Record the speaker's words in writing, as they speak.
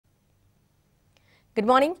Good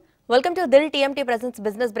morning. Welcome to Dil TMT Presents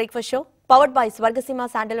Business Breakfast Show, powered by Swargasima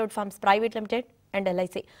Sandalwood Farms Private Limited and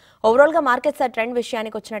LIC. Overall గా markets trend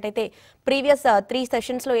విషయానికి వచ్చినట్టయితే previous 3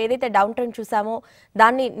 sessions లో ఏదైతే down trend చూసామో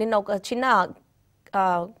దాన్ని నిన్న ఒక చిన్న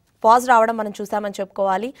పాజ్ రావడం మనం చూసామని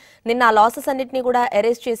చెప్పుకోవాలి. నిన్న ఆ లాసెస్ అన్నిటిని కూడా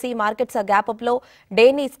ఎరేజ్ చేసి మార్కెట్స్ గ్యాప్ అప్ లో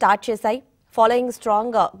డేని స్టార్ట్ చేశాయి. ఫాలోయింగ్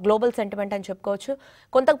స్ట్రాంగ్ గ్లోబల్ సెంటిమెంట్ అని చెప్పుకోవచ్చు.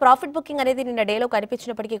 కొంత ప్రాఫిట్ బుకింగ్ అనేది నిన్న డేలో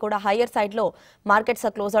కనిపించినప్పటికీ కూడా హయ్యర్ సైడ్ లో మార్కెట్స్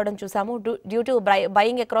క్లోజ్ అవడం చూసాము. Due to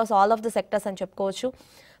buying across all of the sectors అని చెప్పుకోవచ్చు.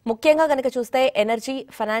 ముఖ్యంగా కనుక చూస్తే energy,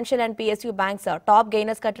 financial and PSU banks top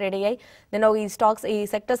gainers గా ట్రేడ్ అయ్యాయి. నేను ఈ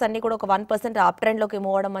సెక్టర్స్ అన్ని కూడా ఒక 1% అప్ ట్రెండ్ లోకి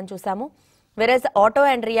మూవ్ అవడం మనం చూసాము. వెరస్ ఆటో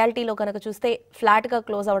అండ్ రియాలిటీలో కనుక చూస్తే ఫ్లాట్ గా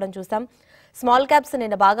క్లోజ్ అవడం చూసాం. స్మాల్ క్యాప్స్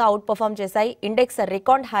నిన్న బాగా అవుట్ పర్ఫార్మ్ చేశాయి. ఇండెక్స్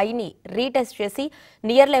రికార్డ్ హైని రీటెస్ట్ చేసి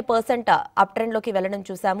నియర్లీ 1% అప్ ట్రెండ్ లోకి వెళ్లడం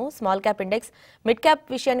చూసాము. Small cap index. Mid cap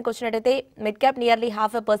విషయానికి వచ్చినట్టయితే mid cap nearly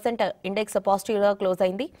 0.5% index positive గా క్లోజ్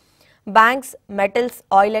అయింది. Banks, metals,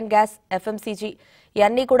 oil and gas, FMCG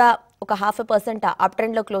ఇవన్నీ కూడా ఒక 0.5% అప్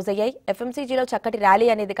ట్రెండ్ లో క్లోజ్ అయ్యాయి. ఎఫ్ఎంసీజీలో చక్కటి ర్యాలీ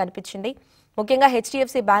అనేది కనిపించింది. ముఖ్యంగా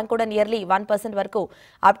హెచ్డిఎఫ్సి బ్యాంక్ కూడా నియర్లీ 1% వరకు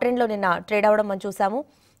అప్ ట్రెండ్ లో నిన్న ట్రేడ్ అవడం మనం చూసాము.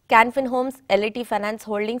 Can Fin homes, LIT finance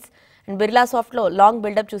holdings and Birla soft లో లాంగ్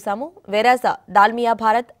బిల్డప్ చూసాము. వేరాజ్ దాల్మియా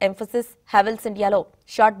భారత్, ఎంఫసిస్, హెవెల్స్ ఇండియాలో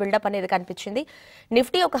షార్ట్ బిల్డప్ అనేది కనిపించింది.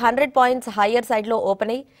 నిఫ్టీ ఒక 100 పాయింట్స్ హయ్యర్ సైడ్ లో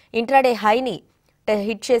ఓపెన్ అయ్యి ఇంట్రాడే హైని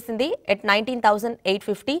హిట్ చేసింది ఎట్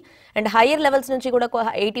 19,850 అండ్ హయ్యర్ లెవెల్స్ నుంచి కూడా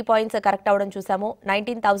 80 పాయింట్స్ కరెక్ట్ అవడం చూసాము.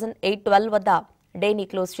 19,812 వద్ద డేని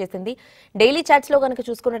క్లోజ్ చేసింది. డైలీ చార్ట్స్ లో కనుక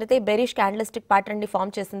చూసుకున్నట్టయితే బెరిష్ క్యాండలిస్టిక్ ప్యాటర్న్ ని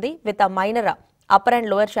ఫామ్ చేసింది with minor upper and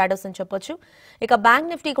lower shadows అని చెప్పొచ్చు. ఇక బ్యాంక్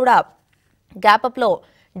నిఫ్టీ కూడా గ్యాప్ అప్ లో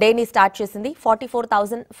డేని స్టార్ట్ చేసింది.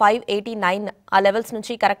 44,589 ఆ లెవెల్స్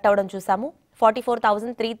నుంచి కరెక్ట్ అవడం చూసాము.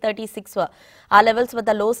 44,336 ఆ లెవెల్స్ వద్ద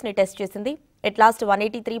లోస్ ని టెస్ట్ చేసింది. ఎట్ లాస్ట్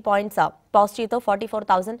 183 పాయింట్స్ పాజిటివ్ తో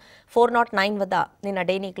 44,409 వద్ద నిన్న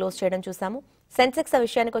డేని క్లోజ్ చేయడం చూసాము. సెన్సెక్స్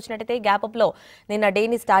విషయానికి వచ్చినట్టయితే గ్యాప్ అప్ లో నిన్న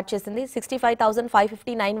డేని స్టార్ట్ చేసింది.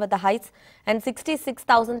 65,559 వద్ద హైస్ అండ్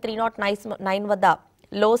 66,309 వద్ద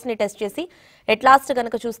లోస్ ని టెస్ట్ చేసి ఎట్ లాస్ట్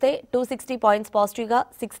కనుక చూస్తే 260 పాయింట్స్ పాజిటివ్ గా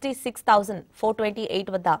 66,428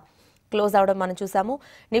 వద్ద క్లోజ్ అవడం మనం చూసాము.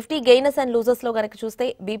 నిఫ్టీ గెయినర్స్ అండ్ లూజర్స్ లో కనుక చూస్తే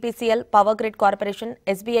BPCL, power grid corporation,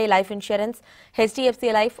 SBI life insurance, HDFC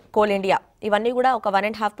life, coal India ఇవన్నీ కూడా ఒక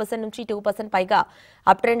 1.5% నుంచి 2% పైగా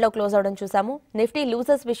అప్ ట్రెండ్ లో క్లోజ్ అవడం చూసాము. నిఫ్టీ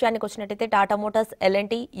లూజర్స్ విషయానికి వచ్చినట్టయితే Tata Motors,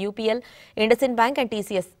 L&T, UPL, IndusInd bank and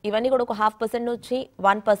TCS ఇవన్నీ కూడా ఒక 0.5% నుంచి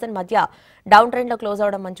 1% మధ్య డౌన్ ట్రెండ్ లో క్లోజ్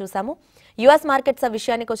అవడం మనం చూసాము. యుఎస్ మార్కెట్స్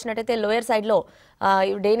విషయానికి వచ్చినట్టయితే లోయర్ సైడ్ లో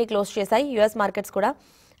డేని క్లోజ్ చేశాయి యుఎస్ మార్కెట్స్ కూడా.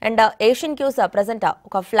 అండ్ ఏషియన్ క్యూస్ ప్రజెంట్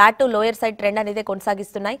ఒక flat to lower side trend అనేది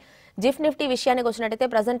కొనసాగిస్తున్నాయి. జిఫ్ నిఫ్టీ విషయానికి వచ్చినట్టయితే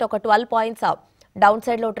ప్రజెంట్ ఒక 12 పాయింట్స్ డౌన్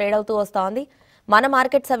సైడ్ లో ట్రేడ్ అవుతూ వస్తోంది. మన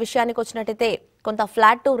మార్కెట్స్ విషయానికి వచ్చినట్టయితే కొంత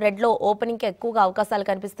ఫ్లాట్ టు రెడ్ లో ఓపెనింగ్ కి ఎక్కువగా అవకాశాలు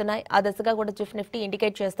కనిపిస్తున్నాయి. ఆ దిశగా కూడా జిఫ్ నిఫ్టీ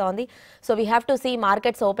ఇండికేట్ చేస్తోంది. So we have to see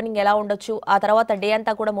markets opening ఎలా ఉండొచ్చు, ఆ తర్వాత డే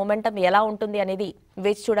అంతా కూడా మొమెంటం ఎలా ఉంటుంది అనేది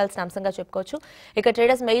వేచి చూడాల్సిన అంశంగా చెప్పుకోవచ్చు. ఇక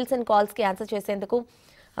ట్రేడర్స్ మెయిల్స్ అండ్ కాల్స్ కి ఆన్సర్ చేసేందుకు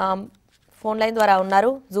ఫోన్ లైన్ ద్వారా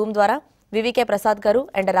ఉన్నారు, జూమ్ ద్వారా వివికే ప్రసాద్ గారు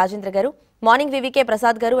అండ్ రాజేంద్ర గారు. మార్నింగ్ వివికే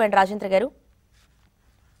ప్రసాద్ గారు అండ్ రాజేంద్ర గారు.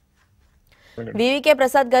 వివికే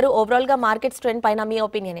ప్రసాద్ గారు, ఓవరాల్ గా మార్కెట్స్ ట్రెండ్ పైన మీ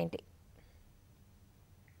ఒపీనియన్ ఏంటి?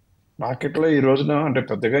 మార్కెట్ లో ఈ రోజున అంటే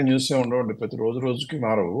పెద్దగా న్యూస్ ఉండవండి, ప్రతి రోజుకి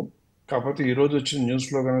మారవు. కాకపోతే ఈ రోజు వచ్చిన న్యూస్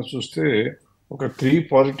లో కనుక చూస్తే ఒక 3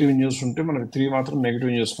 పాజిటివ్ న్యూస్ ఉంటే మనకి 3 మాత్రం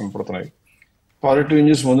నెగిటివ్ న్యూస్ కనపడుతున్నాయి. పాజిటివ్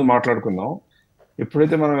న్యూస్ ముందు మాట్లాడుకుందాం.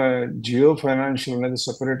 ఎప్పుడైతే మన జియో ఫైనాన్షియల్ అనేది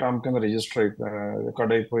సెపరేట్ ఆర్మ్ కింద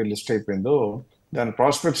రికార్డ్ అయిపోయి లిస్ట్ అయిపోయిందో దాని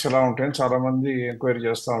ప్రాస్పెక్ట్స్ ఎలా ఉంటాయని చాలా మంది ఎంక్వైరీ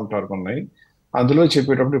చేస్తూ ఉంటారు. కొన్ని అందులో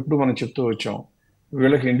చెప్పేటప్పుడు ఇప్పుడు మనం చెప్తూ వచ్చాం,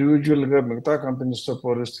 వీళ్ళకి ఇండివిజువల్ గా మిగతా కంపెనీస్ తో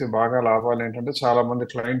పోలిస్తే బాగా లాభాలు ఏంటంటే చాలా మంది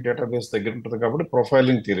క్లయింట్ డేటాబేస్ దగ్గర ఉంటుంది కాబట్టి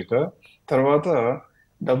ప్రొఫైలింగ్ తీరిక, తర్వాత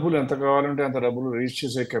డబ్బులు ఎంత కావాలంటే అంత డబ్బులు రీచ్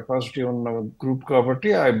చేసే కెపాసిటీ ఉన్న గ్రూప్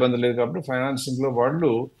కాబట్టి ఆ ఇబ్బంది లేదు. కాబట్టి ఫైనాన్సింగ్ లో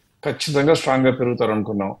వాళ్ళు ఖచ్చితంగా స్ట్రాంగ్ గా పెరుగుతారు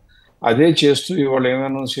అనుకున్నాం. అదే చేస్తూ ఇవాళ ఏమైనా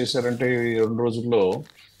అనౌన్స్ చేశారంటే ఈ 2 రోజుల్లో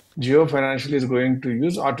Jio financial is going to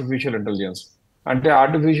use artificial intelligence. అంటే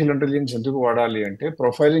ఆర్టిఫిషియల్ ఇంటెలిజెన్స్ ఎందుకు వాడాలి అంటే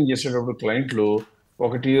ప్రొఫైలింగ్ చేసేటప్పుడు క్లయింట్లు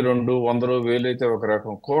 1, 2, 100, 1000 అయితే ఒక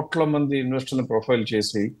రకం, కోట్ల మంది ఇన్వెస్టర్ని ప్రొఫైల్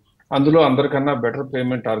చేసి అందులో అందరికన్నా బెటర్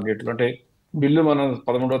పేమెంట్ టార్గెట్లు అంటే బిల్లు మనం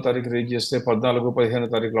 11వ తారీఖు రీచ్ చేస్తే 14, 15వ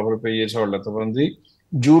తారీఖు లోపల పే చేసేవాళ్ళు ఎంతమంది,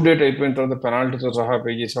 డ్యూ డేట్ అయిపోయిన తర్వాత పెనాల్టీతో సహా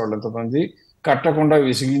పే చేసేవాళ్ళు ఎంతమంది, కట్టకుండా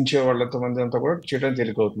విసిగించే వాళ్ళు ఎంతమంది అంతా కూడా చేయడం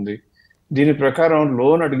తేలికవుతుంది. దీని ప్రకారం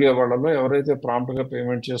లోన్ అడిగే వాళ్ళలో ఎవరైతే ప్రాంప్ట్ గా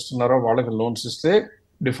పేమెంట్ చేస్తున్నారో వాళ్ళకి లోన్స్ ఇస్తే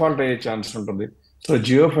డిఫాల్ట్ అయ్యే ఛాన్స్ ఉంటుంది. So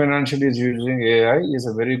Jio financial is using AI is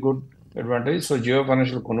a very good advantage. So Jio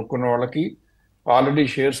financial కొనుక్కున్న వాళ్ళకి, ఆల్రెడీ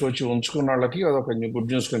షేర్స్ వచ్చి ఉంచుకున్న వాళ్ళకి అదొక గుడ్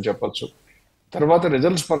న్యూస్ అని చెప్పొచ్చు. తర్వాత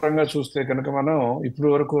రిజల్ట్స్ పరంగా చూస్తే కనుక మనం ఇప్పుడు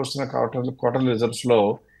వరకు వస్తున్న క్వార్టర్ రిజల్ట్స్ లో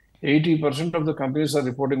 80% of the companies are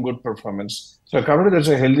reporting good performance. So కాబట్టి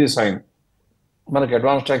దట్స్ ఎ హెల్దీ సైన్. మనకి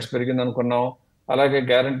అడ్వాన్స్ ట్యాక్స్ పెరిగింది అనుకున్నాం, అలాగే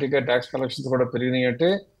గ్యారంటీగా ట్యాక్స్ కలెక్షన్స్ కూడా పెరిగినాయి అంటే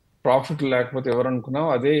ప్రాఫిట్ లేకపోతే ఎవరు అనుకున్నాం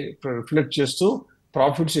అదే రిఫ్లెక్ట్ చేస్తూ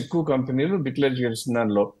ప్రాఫిట్స్ ఎక్కువ కంపెనీలు డిక్లేర్ చేసిన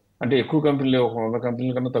దానిలో, అంటే ఎక్కువ కంపెనీలు ఒక 100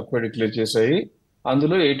 కంపెనీల కన్నా తక్కువ డిక్లేర్ చేశాయి.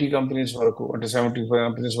 అందులో 80 కంపెనీస్ వరకు అంటే 75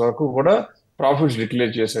 కంపెనీస్ వరకు కూడా ప్రాఫిట్స్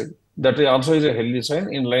డిక్లేర్ చేశాయి. That also is a healthy sign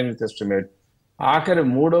in line with estimate. ఆఖరి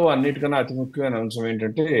మూడవ అన్నిటికన్నా అతి ముఖ్యమైన అంశం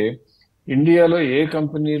ఏంటంటే ఇండియాలో ఏ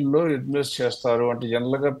కంపెనీల్లో ఇన్వెస్ట్ చేస్తారు అంటే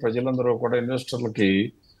జనరల్ గా ప్రజలందరూ కూడా ఇన్వెస్టర్లకి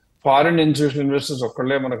ఫారిన్ ఇన్స్టిట్యూషన్ ఇన్వెస్టర్స్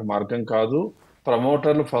ఒక్కళ్ళే మనకు మార్గం కాదు.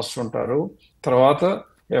 ప్రమోటర్లు ఫస్ట్ ఉంటారు, తర్వాత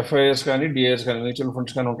ఎఫ్ఐఎస్ కానీ డిఐఎస్ కానీ మ్యూచువల్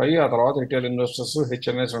ఫండ్స్ కానీ ఉంటాయి, ఆ తర్వాత రిటైల్ ఇన్వెస్టర్స్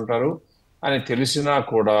హెచ్ఎన్ఎస్ ఉంటారు అని తెలిసినా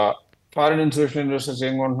కూడా ఫారిన్ ఇన్స్టిట్యూషన్ ఇన్వెస్టర్స్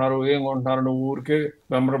ఏం కొంటున్నారు నువ్వు ఊరికే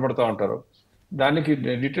వెంబడపడతా ఉంటారు. దానికి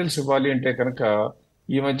డీటెయిల్స్ ఇవ్వాలి అంటే కనుక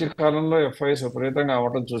ఈ మధ్య కాలంలో ఎఫ్ఐఎస్ విపరీతంగా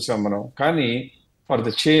అవ్వటం చూసాం మనం. కానీ for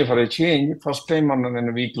the change first time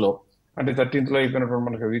నేను వీక్ లో అంటే 13th లో అయిపోయినటువంటి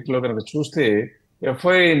మనకి వీక్ లో కనుక చూస్తే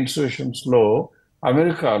ఎఫ్ఐఐ ఇన్స్టిట్యూషన్స్ లో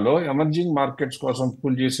అమెరికాలో ఎమర్జింగ్ మార్కెట్స్ కోసం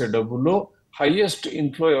పూల్ చేసే డబ్బుల్లో హైయెస్ట్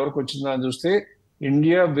ఇన్ఫ్లో ఎవరికి వచ్చిందా అని చూస్తే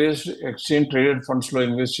India based exchange traded funds లో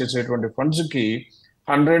ఇన్వెస్ట్ చేసేటువంటి ఫండ్స్ కి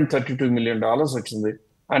 $132 మిలియన్ వచ్చింది.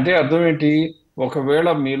 అంటే అర్థం ఏంటి, ఒకవేళ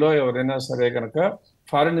మీలో ఎవరైనా సరే కనుక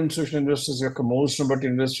ఫారిన్ ఇన్స్టిట్యూషన్ ఇన్వెస్టర్స్ యొక్క మూవ్స్ ని బట్టి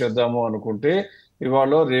ఇన్వెస్ట్ చేద్దాము అనుకుంటే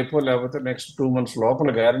ఇవాళ రేపో లేకపోతే నెక్స్ట్ 2 months లోపల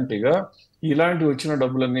గ్యారంటీగా ఇలాంటి వచ్చిన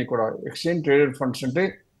డబ్బులన్నీ కూడా ఎక్స్చేంజ్ ట్రేడెడ్ ఫండ్స్ అంటే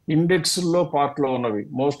ఇండెక్స్ లో పార్ట్ లో ఉన్నవి,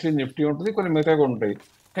 మోస్ట్లీ నిఫ్టీ ఉంటుంది, కొన్ని మిగతా కూడా ఉంటాయి.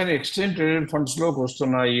 కానీ ఎక్స్చేంజ్ ట్రేడెడ్ ఫండ్స్ లోకి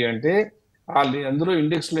వస్తున్నాయి అంటే అందులో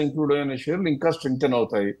ఇండెక్స్ లో ఇంక్లూడ్ అయిన షేర్లు ఇంకా స్ట్రెంగ్తెన్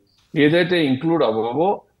అవుతాయి. ఏదైతే ఇంక్లూడ్ అవ్వవో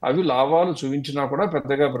అవి లాభాలు చూపించినా కూడా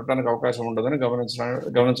పెద్దగా పెట్టడానికి అవకాశం ఉండదని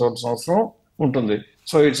గమనించవలసిన అవసరం ఉంటుంది.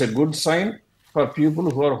 So it's a good sign for people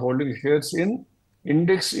who are holding shares in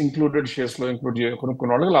index included shares లో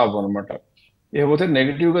కొనుక్కున్న వాళ్ళకి లాభం అనమాట. లేకపోతే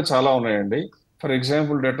నెగిటివ్ గా చాలా ఉన్నాయండి. ఫర్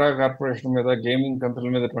ఎగ్జాంపుల్ డేటా కార్పొరేషన్ మీద, గేమింగ్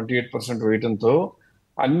కంపెనీల మీద 28% వేయటంతో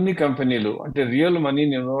అన్ని కంపెనీలు అంటే రియల్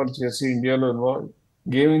మనీని ఇన్వాల్వ్ చేసి ఇండియాలో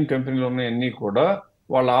గేమింగ్ కంపెనీలు ఉన్నాయన్నీ కూడా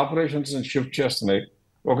వాళ్ళ ఆపరేషన్స్ షిఫ్ట్ చేస్తున్నాయి.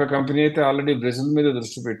 ఒక కంపెనీ అయితే ఆల్రెడీ బ్రెజిల్ మీద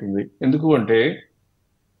దృష్టి పెట్టింది. ఎందుకు అంటే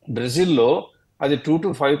బ్రెజిల్లో అది 2 to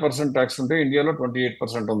 5% ట్యాక్స్ ఉంటే ఇండియాలో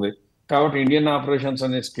 28% ఉంది. కాబట్టి ఇండియన్ ఆపరేషన్స్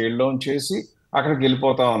అనే స్కేల్ డౌన్ చేసి అక్కడికి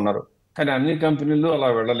వెళ్ళిపోతా ఉన్నారు. కానీ అన్ని కంపెనీలు అలా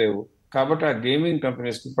వెళ్ళలేవు. కాబట్టి ఆ గేమింగ్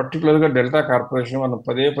కంపెనీస్కి పర్టికులర్గా డెల్టా కార్పొరేషన్ మనం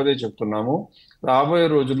పదే పదే చెప్తున్నాము, రాబోయే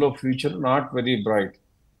రోజుల్లో ఫ్యూచర్ నాట్ వెరీ బ్రైట్.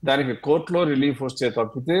 దానికి కోర్టులో రిలీఫ్ వస్తే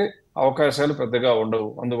తప్పితే అవకాశాలు పెద్దగా ఉండవు.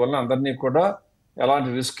 అందువల్ల అందరినీ కూడా ఎలాంటి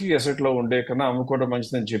రిస్కీ అసెట్లో ఉండే కన్నా అమ్ముకోవడం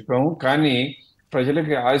మంచిదని చెప్పాము. కానీ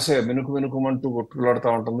ప్రజలకి ఆశ మినుకుమంటూ కొట్టులాడుతూ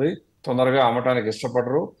ఉంటుంది, తొందరగా అమ్మటానికి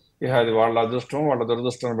ఇష్టపడరు. ఇక అది వాళ్ళ అదృష్టం, వాళ్ళ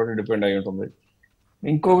దురదృష్టాన్ని బట్టి డిపెండ్ అయి ఉంటుంది.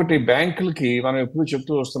 ఇంకొకటి బ్యాంకులకి మనం ఎప్పుడు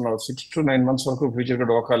చెప్తూ వస్తున్నాం 6 to 9 months వరకు ఫ్యూచర్గా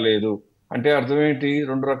డోకా లేదు అంటే అర్థం ఏంటి,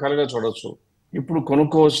 2 రకాలుగా చూడొచ్చు. ఇప్పుడు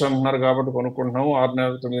కొనుక్కోవచ్చు అంటున్నారు కాబట్టి కొనుక్కుంటున్నాము, 6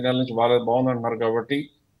 నెలలు 9 నెలల నుంచి బాగుంది అంటున్నారు కాబట్టి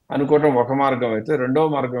అనుకోవటం ఒక మార్గం అయితే, రెండవ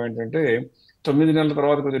మార్గం ఏంటంటే 9 నెలల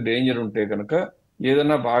తర్వాత కొద్దిగా డేంజర్ ఉంటే కనుక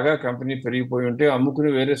ఏదైనా బాగా కంపెనీ పెరిగిపోయి ఉంటే అమ్ముకుని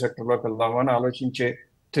వేరే సెక్టర్లోకి వెళ్దామని ఆలోచించే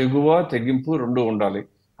తెగింపు రెండు ఉండాలి.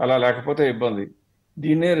 అలా లేకపోతే ఇబ్బంది.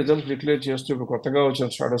 దీన్నే రిజల్ట్ డిక్లేర్ చేస్తూ ఇప్పుడు కొత్తగా వచ్చిన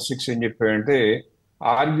స్టాటస్ 6 ఏం చెప్పాయంటే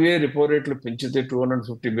ఆర్బీఐ రిపో రేట్లు పెంచితే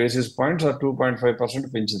 250 basis points ఆ 2.5%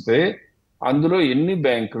 పెంచితే అందులో ఎన్ని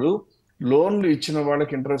బ్యాంకులు లోన్లు ఇచ్చిన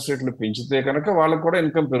వాళ్ళకి ఇంట్రెస్ట్ రేట్లు పెంచితే కనుక వాళ్ళకి కూడా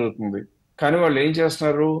ఇన్కమ్ పెరుగుతుంది. కానీ వాళ్ళు ఏం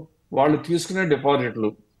చేస్తున్నారు, వాళ్ళు తీసుకునే డిపాజిట్లు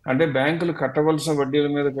అంటే బ్యాంకులు కట్టవలసిన వడ్డీల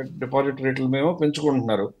మీద డిపాజిట్ రేట్లు మేము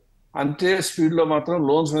పెంచుకుంటున్నారు, అంతే స్పీడ్లో మాత్రం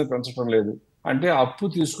లోన్స్ మీద పెంచడం లేదు. అంటే అప్పు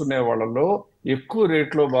తీసుకునే వాళ్ళలో ఎక్కువ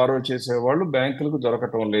రేట్లో బారో చేసే వాళ్ళు బ్యాంకులకు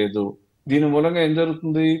దొరకటం లేదు. దీని మూలంగా ఏం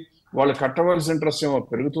జరుగుతుంది, వాళ్ళు కట్టవలసిన ఇంట్రెస్ట్ ఏమో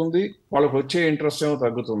పెరుగుతుంది, వాళ్ళకి వచ్చే ఇంట్రెస్ట్ ఏమో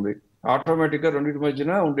తగ్గుతుంది. ఆటోమేటిక్గా రెండింటి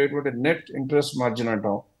మధ్యన ఉండేటువంటి నెట్ ఇంట్రెస్ట్ మార్జిన్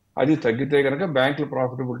అంటాం, అది తగ్గితే కనుక బ్యాంకుల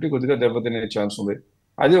ప్రాఫిటబిలిటీ కొద్దిగా దెబ్బతినే ఛాన్స్ ఉంది.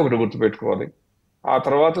 అది ఒకటి గుర్తుపెట్టుకోవాలి. ఆ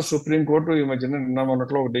తర్వాత సుప్రీంకోర్టు ఈ మధ్యన నిన్న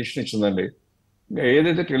మొన్నట్లో ఒక డెసిషన్ ఇచ్చిందండి.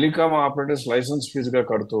 ఏదైతే టెలికాం ఆపరేటర్స్ లైసెన్స్ ఫీజుగా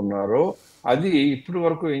కడుతున్నారో అది ఇప్పటి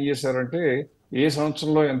వరకు ఏం చేశారంటే ఏ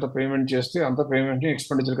సంవత్సరంలో ఎంత పేమెంట్ చేస్తే అంత పేమెంట్ని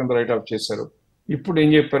ఎక్స్పెండిచర్ కింద రైట్ ఆఫ్ చేశారు. ఇప్పుడు ఏం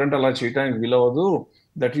చెప్పారంటే అలా చేయడానికి వీలవదు,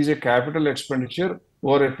 that is a capital expenditure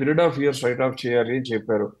over a period of years right of చేయాలి అని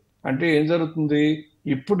చెప్పారు. అంటే ఏం జరుగుతుంది,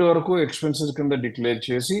 ఇప్పటి వరకు ఎక్స్పెన్సెస్ కింద డిక్లేర్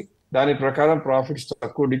చేసి దాని ప్రకారం ప్రాఫిట్స్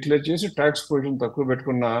తక్కువ డిక్లేర్ చేసి ట్యాక్స్ పొజిషన్ తక్కువ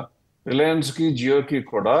పెట్టుకున్న రిలయన్స్ కి, జియోకి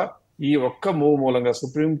కూడా ఈ ఒక్క మూవ్ మూలంగా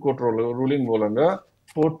సుప్రీంకోర్టు రూలింగ్ మూలంగా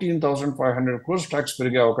 14,500 crores ట్యాక్స్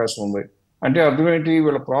పెరిగే అవకాశం ఉంది. అంటే అర్థం ఏంటి,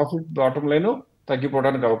 వీళ్ళ ప్రాఫిట్ బాటం లైన్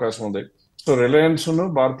తగ్గిపోవడానికి అవకాశం ఉంది. సో రిలయన్స్ ను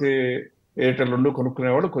భారతీయ ఎయిర్టెల్ నుండి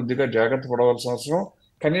కొనుక్కునేవాడు కొద్దిగా జాగ్రత్త పడవలసిన అవసరం.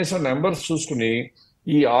 కనీసం నెంబర్స్ చూసుకుని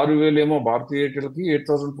ఈ 6,000 ఏమో భారతీయ ఎయిర్టెల్ కి,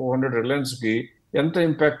 8,400 రిలయన్స్ కి ఎంత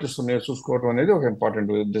ఇంపాక్ట్ ఇస్తున్నాయో చూసుకోవడం అనేది ఒక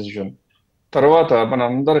ఇంపార్టెంట్ డెసిషన్. తర్వాత మన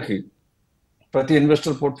అందరికీ ప్రతి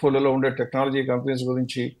ఇన్వెస్టర్ పోర్ట్ఫోలియోలో ఉండే టెక్నాలజీ కంపెనీస్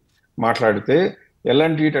గురించి మాట్లాడితే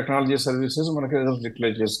ఎలాంటి టెక్నాలజీ సర్వీసెస్ మనకి రిజల్ట్స్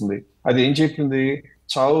డిక్లేర్ చేస్తుంది. అది ఏం చెప్పింది?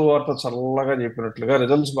 చావు వార్త చల్లగా చెప్పినట్లుగా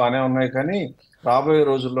రిజల్ట్స్ బాగానే ఉన్నాయి, కానీ రాబోయే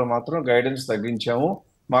రోజుల్లో మాత్రం గైడెన్స్ తగ్గించాము,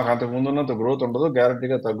 మాకు అంతకు ముందున్నంత గ్రోత్ ఉండదు,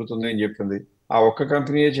 గ్యారంటీగా తగ్గుతుంది అని చెప్పింది. ఆ ఒక్క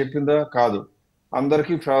కంపెనీయే చెప్పిందా? కాదు.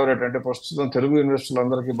 అందరికీ ఫేవరెట్, అంటే ప్రస్తుతం తెలుగు ఇన్వెస్టర్లు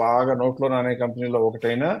అందరికీ బాగా నోట్లో నానే కంపెనీలో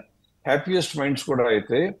ఒకటైన హ్యాపీయెస్ట్ మైండ్స్ కూడా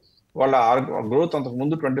అయితే వాళ్ళ గ్రోత్ అంతకు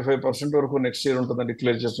ముందు 25% వరకు నెక్స్ట్ ఇయర్ ఉంటుందని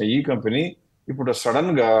డిక్లేర్ చేసిన ఈ కంపెనీ ఇప్పుడు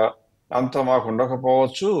సడన్ గా అంత మాకు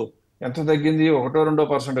ఉండకపోవచ్చు, ఎంత తగ్గింది,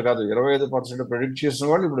 1-2% కాదు, 25% ప్రెడిక్ట్ చేసిన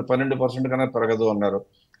వాళ్ళు ఇప్పుడు 12% కన్నా పెరగదు అన్నారు.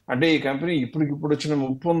 అంటే ఈ కంపెనీ ఇప్పటికిప్పుడు వచ్చిన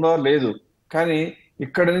ముప్పు ఉందా? లేదు. కానీ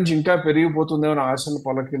ఇక్కడ నుంచి ఇంకా పెరిగిపోతుందేమో ఆశల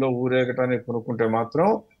పలకిలో ఊరేగటానికి కొనుక్కుంటే మాత్రం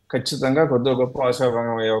ఖచ్చితంగా కొద్దిగా గొప్ప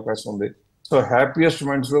ఆశాభంగం అయ్యే అవకాశం ఉంది. సో హ్యాపీయెస్ట్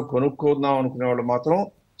మైండ్స్ లో కొనుక్కుందాం అనుకునే వాళ్ళు మాత్రం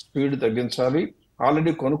స్పీడ్ తగ్గించాలి.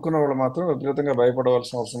 ఆల్రెడీ కొనుక్కున్న వాళ్ళు మాత్రం విపరీతంగా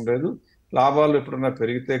భయపడవలసిన అవసరం లేదు. లాభాలు ఎప్పుడన్నా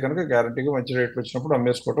పెరిగితే కనుక గ్యారంటీగా మంచి రేట్లు వచ్చినప్పుడు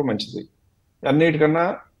అమ్మేసుకోవటం మంచిది. అన్నిటికన్నా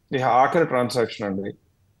ఇక ఆఖరి ట్రాన్సాక్షన్ అండి.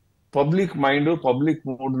 పబ్లిక్ మైండ్, పబ్లిక్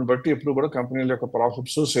మూడ్ని బట్టి ఎప్పుడు కూడా కంపెనీల యొక్క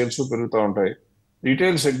ప్రాఫిట్స్, సేల్స్ పెరుగుతూ ఉంటాయి.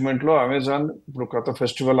 రీటైల్ సెగ్మెంట్ లో అమెజాన్ ఇప్పుడు కొత్త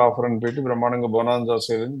ఫెస్టివల్ ఆఫర్ అని పెట్టి బ్రహ్మాండంగా బోనాంజా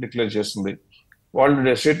సేల్ అని డిక్లేర్ చేస్తుంది.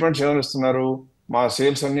 వాళ్ళు స్టేట్మెంట్స్ ఏమైనా ఇస్తున్నారు? మా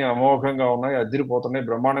సేల్స్ అన్ని అమోఘంగా ఉన్నాయి, అదిరిపోతున్నాయి,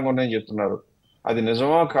 బ్రహ్మాండంగా ఉన్నాయని చెప్తున్నారు. అది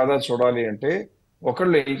నిజమా కాదా చూడాలి అంటే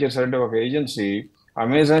ఒకళ్ళు ఏం చేశారంటే, ఒక ఏజెన్సీ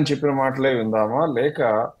అమెజాన్ చెప్పిన మాటలే విందామా లేక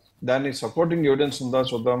దాన్ని సపోర్టింగ్ ఎవిడెన్స్ ఉందా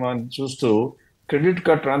చూద్దామా అని చూస్తూ క్రెడిట్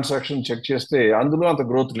కార్డ్ ట్రాన్సాక్షన్ చెక్ చేస్తే అందులో అంత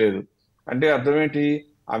గ్రోత్ లేదు. అంటే అర్థం ఏంటి?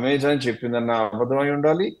 అమెజాన్ చెప్పిందన్న అబద్ధమై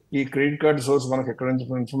ఉండాలి, ఈ క్రెడిట్ కార్డ్ సోర్స్ మనకు ఎక్కడ నుంచి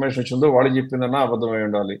ఇన్ఫర్మేషన్ వచ్చిందో వాళ్ళు చెప్పిందన్న అబద్ధమై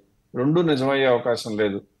ఉండాలి. రెండు నిజమయ్యే అవకాశం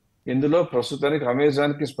లేదు. ఇందులో ప్రస్తుతానికి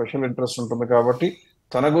అమెజాన్ కి స్పెషల్ ఇంట్రెస్ట్ ఉంటుంది కాబట్టి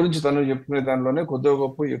తన గురించి తను చెప్పుకునే దానిలోనే కొద్దిగా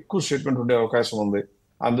గొప్ప ఎక్కువ స్టేట్మెంట్ ఉండే అవకాశం ఉంది.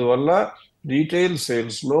 అందువల్ల రీటైల్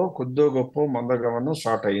సేల్స్ లో కొద్దిగా గొప్ప మందగమనం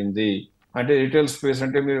స్టార్ట్ అయ్యింది. అంటే రీటైల్ స్పేస్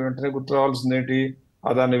అంటే మీరు వెంటనే గుర్తు రావాల్సింది ఏంటి?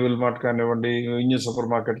 అదాని విల్మార్ట్ కానివ్వండి, ఇండియన్ సూపర్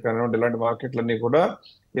మార్కెట్ కానివ్వండి, ఇలాంటి మార్కెట్లన్నీ కూడా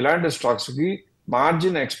ఇలాంటి స్టాక్స్ కి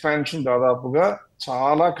మార్జిన్ ఎక్స్పాన్షన్ దాదాపుగా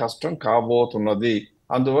చాలా కష్టం కాబోతున్నది.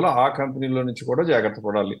 అందువల్ల ఆ కంపెనీలో నుంచి కూడా జాగ్రత్త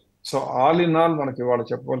పడాలి. సో ఆల్ ఇన్ ఆల్ మనకి ఇవాళ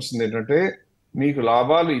చెప్పవలసింది ఏంటంటే, మీకు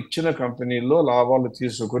లాభాలు ఇచ్చిన కంపెనీల్లో లాభాలు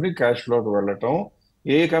తీసుకుని క్యాష్ ఫ్లోకి వెళ్ళటం,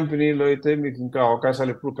 ఏ కంపెనీలో అయితే మీకు ఇంకా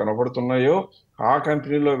అవకాశాలు ఎప్పుడు కనబడుతున్నాయో ఆ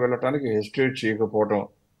కంపెనీలో వెళ్ళటానికి హెసిటేట్ చేయకపోవటం,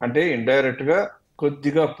 అంటే ఇండైరెక్ట్ గా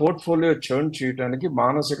కొద్దిగా పోర్ట్ఫోలియో చర్న్ చేయడానికి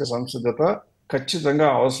మానసిక సంసిద్ధత ఖచ్చితంగా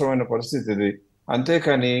అవసరమైన పరిస్థితి ఇది.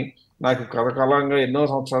 అంతేకాని నాకు కలకాలంగా ఎన్నో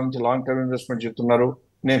సంవత్సరాల నుంచి లాంగ్ టర్మ్ ఇన్వెస్ట్మెంట్ చెప్తున్నారు,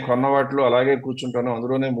 నేను కొన్న వాటిలో అలాగే కూర్చుంటాను,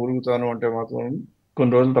 అందులోనే మూలుగుతాను అంటే మాత్రం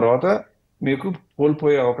కొన్ని రోజుల తర్వాత మీకు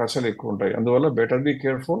కోల్పోయే అవకాశాలు ఎక్కువ ఉంటాయి. అందువల్ల better be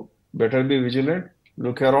careful, better be vigilant,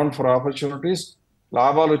 look around for opportunities.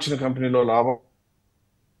 లాభాలు వచ్చిన కంపెనీలో లాభాలు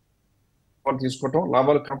తీసుకోవటం,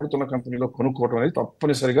 లాభాలు కనపడుతున్న కంపెనీలో కొనుక్కోవటం అనేది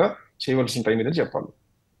తప్పనిసరిగా చేయవలసిన టైం ఇదని చెప్పాలి.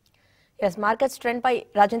 ఎస్, మార్కెట్స్ ట్రెండ్ పై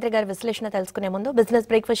రాజేంద్ర గారి విశ్లేషణ తెలుసుకునే ముందు బిజినెస్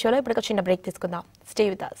బ్రేక్ఫాస్ట్ షోలో ఇప్పుడు ఒక చిన్న బ్రేక్ తీసుకుందాం. Stay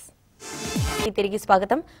with us. తిరిగి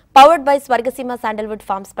స్వాగతం. Powered by Swargaseema sandalwood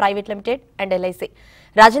forms private limited and LIC.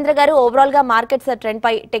 Rajendra గారు, ఓవరాల్ గా మార్కెట్స్ ట్రెండ్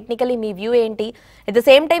పై టెక్నికలీ మీ వ్యూ ఏంటి? ఎట్ ద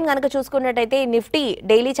సేమ్ టైం కనుక చూసుకున్నట్టయితే నిఫ్టీ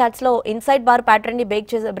డైలీ చార్ట్స్ లో ఇన్సైడ్ బార్ ప్యాటర్న్ ని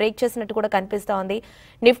బ్రేక్ చేసినట్టు కూడా కనిపిస్తా ఉంది.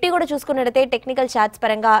 నిఫ్టీ కూడా చూసుకున్నట్టయితే టెక్నికల్ చార్ట్స్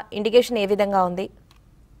పరంగా ఇండికేషన్ ఏ విధంగా ఉంది?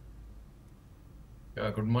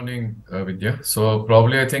 Good morning Vidya. So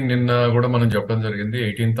probably I think నిన్న కూడా మనం చెప్పడం జరిగింది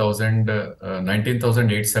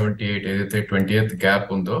 19,878 ఏదైతే 20th గ్యాప్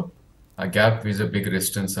ఉందో ఆ gap is a big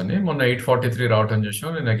resistance అని. మొన్న 843 రావటం చూసాం,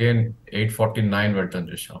 నేను అగైన్ 849 వెళ్ళటం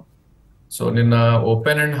చూసాం. సో నిన్న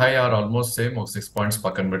open and high are almost same, ఒక 6 పాయింట్స్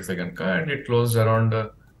పక్కన పెడితే కనుక, and it close around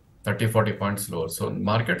 30-40 points lower. So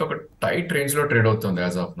market ఒక టైట్ రేంజ్ లో ట్రేడ్ అవుతుంది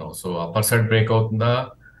as of now. So upper side break అవుతుందా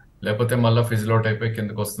లేకపోతే మళ్ళీ ఫిజిల్ అవుట్ అయిపోయి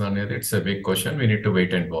కిందకి వస్తుంది అనేది it's a big question. We need to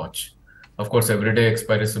wait and watch. Of course everyday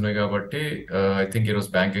expiries ఉన్నాయి కాబట్టి ఐ థింక్ ఈరోజు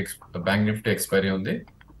బ్యాంక్ నిఫ్టీ ఎక్స్పైరీ ఉంది.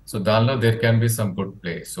 సో దానిలో there can be some good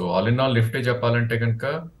play. So all in all Nifty చెప్పాలంటే కనుక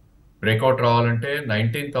breakout రావాలంటే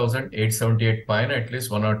 19,878 పైన at least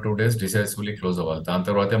 1 or 2 days decisively close అవ్వాలి. దాని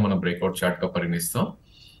తర్వాతే మనం బ్రేక్అవుట్ చార్ట్ గా పరిగణిస్తాం.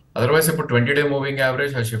 అదర్వైజ్ ఇప్పుడు 20-day moving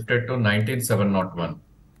average has shifted to 19,701.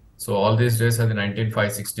 So all these days అది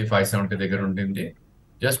 19,560, 570 దగ్గర ఉంటుంది.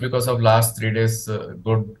 Just because of last 3 days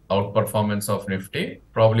good outperformance of Nifty,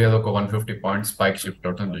 probably అదొక 150 points spike shift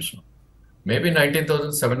out అని చూసాం. Maybe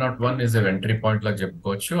 19,701 is a entry point లాగా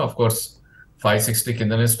చెప్పుకోవచ్చు. అఫ్ కోర్స్ 560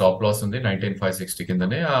 కిందనే stop loss ఉంది, 19,560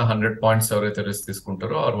 కిందనే. ఆ 100 పాయింట్స్ ఎవరైతే రిస్క్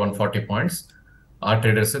తీసుకుంటారో ఆర్ 140 పాయింట్స్ ఆ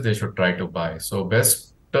traders they should try to buy. So best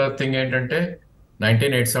thing ఏంటంటే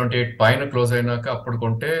 19,878 పైన క్లోజ్ అయినాక అప్పుడు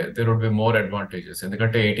కొంటే there would be more advantages.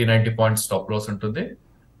 ఎందుకంటే 80-90 పాయింట్స్ స్టాప్ లాస్ ఉంటుంది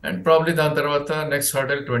అండ్ ప్రాబ్లీ దాని తర్వాత నెక్స్ట్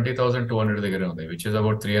హర్డల్ 20,200 దగ్గర ఉంది, which is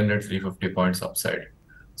about 300-350 points up side.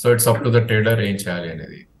 So it's up to the trader ఏం చేయాలి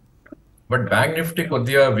అనేది. బట్ బ్యాంక్ నిఫ్టీ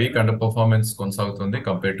కొద్దిగా వీక్ అండర్ పర్ఫార్మెన్స్ కొనసాగుతుంది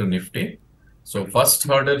compare to Nifty. So first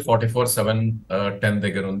hurdle 44,710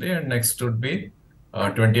 దగ్గర ఉంది, and next would be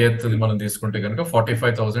 28th మనం తీసుకుంటే కనుక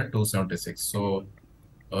 45,276. So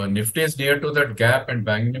Nifty is near to that gap and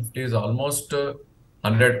bank nifty is almost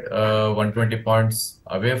 120 points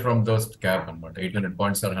away from those gap అనమాట. 800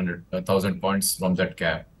 points or 100,000 points from that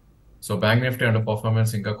gap. So bank Nifty under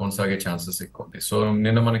performance ఇంకా కొనసాగే chances ఎక్కువ ఉంది. So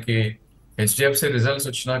నిన్న మనకి హెచ్డిఎఫ్సి రిజల్ట్స్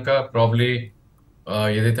వచ్చినాక probably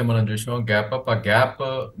ఏదైతే మనం చూసామో గ్యాప్ అప్, ఆ gap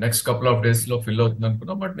next couple of days లో ఫిల్ అవుతుంది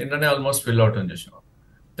అనుకున్నాం, బట్ నిన్ననే ఆల్మోస్ట్ ఫిల్ అవుట్ అని చూసాం.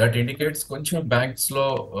 దట్ ఇండికేట్స్ కొంచెం బ్యాంక్స్ లో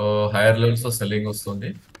హైయర్ లెవెల్స్ లో సెల్లింగ్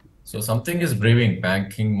వస్తుంది. So something is brewing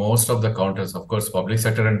banking most of the counters. Of course public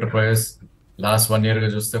sector enterprises last 1 year గా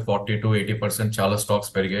చూస్తే 40-80% చాలా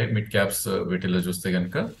స్టాక్స్ పెరిగాయి మిడ్ క్యాప్స్ వీటిలో చూస్తే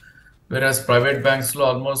కనుక. వేరాస్ ప్రైవేట్ బ్యాంక్స్ లో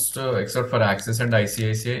almost except for axis and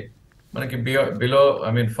ICICI మనకి బిలో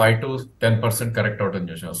 5-10% కరెక్ట్ అవుట్ అని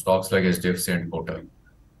చూసాం stocks like HDFC and Kotak.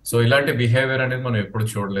 So ఇలాంటి బిహేవియర్ అనేది మనం ఎప్పుడు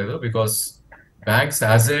చూడలేదు, because banks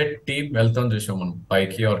as a team వెళ్తాం చూసాం మనం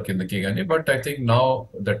పైకి ఆర్ కిందకి కానీ. But I think now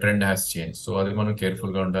the trend has change, so అది మనం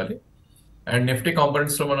కేర్ఫుల్ గా ఉండాలి. అండ్ నిఫ్టీ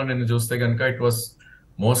కాంపోనెంట్స్ లో మనం నిన్న చూస్తే కనుక it was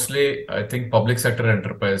mostly I think public sector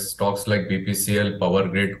enterprise stocks like BPCL, power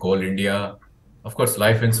grid, coal India, of course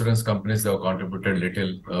life insurance companies they contributed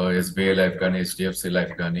little, SBI life కానీ హెచ్డిఎఫ్సి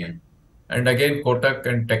లైఫ్ కానీ, and again Kotak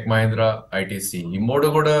and tech Mahindra, ITC. ఈ మూడు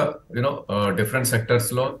కూడా you know different sectors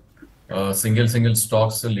లో single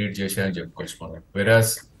stocks lead చేశాయని చెప్పుకోవచ్చు మనం.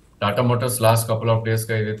 వెరాస్ Tata Motors last couple of days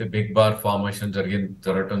గా ఏదైతే బిగ్ బార్ ఫార్మేషన్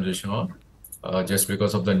జరగటం చూసామో just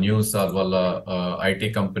because of the news వాళ్ళ ఐటీ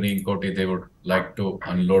కంపెనీ ఇంకోటి they would like to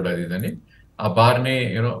unload అది ఇదని ఆ బార్ ని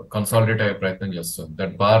యూనో కన్సాలిడేట్ అయ్యే ప్రయత్నం చేస్తుంది.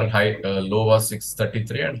 దట్ బార్ హై లో was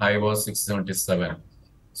 633 and high was 677.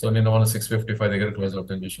 So నిన్న మనం 655 దగ్గర క్లోజ్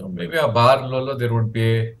అవుతుంది చూసాం. మేబీ ఆ బార్ లో there would be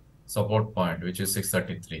support point which is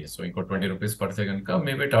 633. So ఇంకో 20 రూపీస్ పడితే కనుక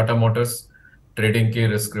మేబీ టాటా మోటార్స్ ట్రేడింగ్ కి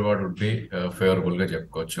risk reward would be favourable గా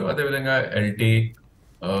చెప్పుకోవచ్చు. అదేవిధంగా LT,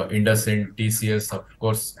 Indus Ind, TCS, of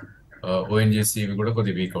course ONGC ఇవి కూడా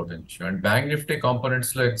కొద్దిగా వీక్ అవుతుంది. అండ్ బ్యాంక్ నిఫ్టీ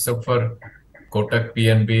కాంపోనెంట్స్ లో ఎక్సెప్ట్ ఫర్ కోటక్,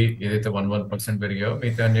 పిఎన్బి ఏదైతే 1% పెరిగాయో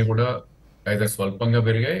మిగతా అన్ని కూడా either స్వల్పంగా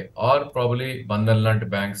పెరిగాయి ఆర్ ప్రాబబ్లీ బంధన్ లాంటి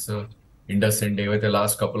బ్యాంక్స్, ఇండస్ ఇండ్ ఏవైతే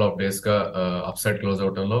లాస్ట్ కపుల్ ఆఫ్ డేస్ గా అప్సైడ్ క్లోజ్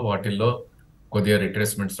అవటంలో వాటిల్లో కొద్దిగా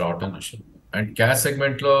రిట్రేస్మెంట్స్ రావటం చూసాం. అండ్ క్యాష్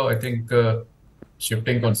సెగ్మెంట్ లో ఐ థింక్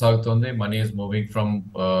షిఫ్టింగ్ కొనసాగుతుంది. Money is moving from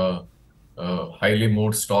highly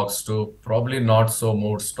mood stocks to probably not so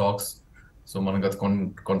mood stocks. So మనం గత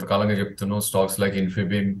కొంతకాలంగా చెప్తున్నాం stocks like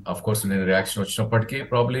Infibeam, of course నేను రియాక్షన్ వచ్చినప్పటికీ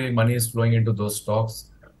probably money is flowing in to those stocks.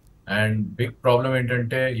 And big problem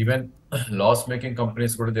ఏంటంటే even loss making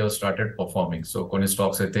companies కూడా they started performing. So కొన్ని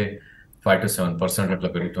stocks అయితే 5-7% అట్లా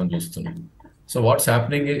పెరుగుతాం చూస్తున్నాం. సో వాట్స్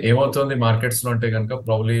హ్యాపెనింగ్ ఏమవుతుంది మార్కెట్స్ లో అంటే కనుక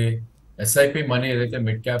ప్రాబ్లీ ఎస్ఐపి మనీ ఏదైతే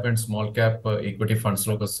mid cap and small cap equity funds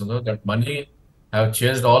లోకి వస్తుందో that money have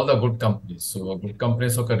chased all the good companies. So good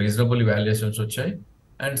companies ఒక రీజనబుల్ వాల్యుయేషన్స్ వచ్చాయి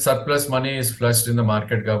and surplus money is flushed in the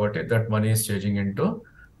market కాబట్టి that money is changing in to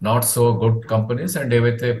not so good companies and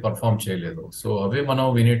ఏవైతే perform చేయలేదు. So అవి మనం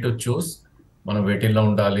we need to choose మనం వేటిల్లో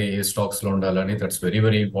ఉండాలి, ఏ stocks లో ఉండాలని. దట్స్ వెరీ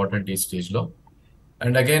వెరీ ఇంపార్టెంట్ ఈ స్టేజ్ లో.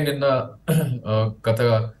 అండ్ అగైన్ నిన్న గత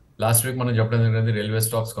లాస్ట్ వీక్ మనం చెప్పడం జరిగింది రైల్వే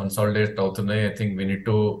స్టాక్స్ కన్సాలిడేట్ అవుతున్నాయి. I think we need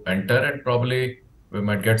to enter and probably we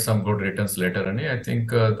might get some good returns later అని. ఐ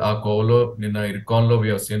థింక్ ఆ కోవ్లో నిన్న ఇర్కాన్ లో we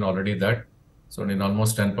have seen already that. So నేను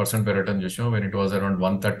ఆల్మోస్ట్ 10% పెరగటం చూసాం. When it was around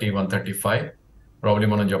 130-135 probably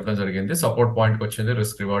మనం చెప్పడం జరిగింది సపోర్ట్ పాయింట్కి వచ్చింది,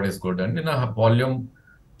 రిస్క్ రివార్డ్ ఇస్ గుడ్ అని. నిన్న వాల్యూమ్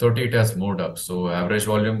తోటి it has moved up. So average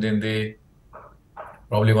volume దీనిది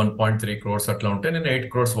ప్రాబ్లీ 1.3 crores అట్లా ఉంటే నేను 8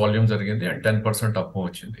 crores వాల్యూమ్ జరిగింది అండ్ 10% అప్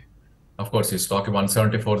వచ్చింది. అఫ్ కోర్స్ ఈ స్టాక్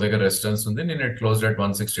 174 దగ్గర రెసిస్టెన్స్ ఉంది. నేను ఇట్ క్లోజ్ అట్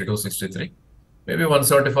 162-63. మేబీ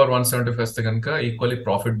 174-175 వస్తే కనుక ఈక్వల్లీ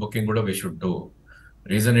ప్రాఫిట్ బుకింగ్ కూడా వీ షుడ్ డూ.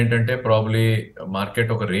 రీజన్ ఏంటంటే ప్రాబ్లీ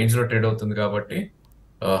మార్కెట్ ఒక రేంజ్ లో ట్రేడ్ అవుతుంది కాబట్టి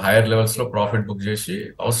హైయర్ లెవెల్స్ లో ప్రాఫిట్ బుక్ చేసి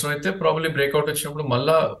అవసరమైతే ప్రాబ్లీ బ్రేక్అవుట్ వచ్చినప్పుడు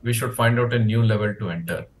మళ్ళా we should find out a new level to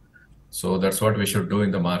enter. So that's what we should do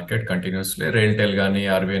in the market continuously. RailTel కానీ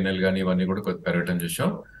ఆర్బీఎన్ఎల్ కానీ ఇవన్నీ కూడా కొద్ది పెరగటం చూసాం.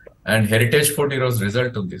 అండ్ హెరిటేజ్ ఫుడ్ ఈరోజు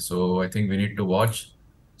రిజల్ట్ ఉంది. So I think we need to watch.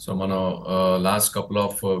 So మనం లాస్ట్ కపుల్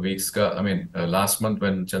ఆఫ్ వీక్స్ గా last month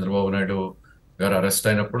when Chandrababu Naidu గారు అరెస్ట్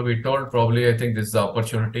అయినప్పుడు we told probably I think this the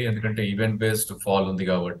opportunity, ఎందుకంటే ఈవెంట్ బేస్డ్ ఫాల్ ఉంది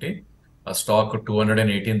కాబట్టి ఆ స్టాక్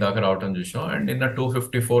 218 దాకా రావటం చూసాం. అండ్ నిన్న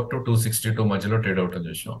 254-262 మధ్యలో ట్రేడ్ అవటం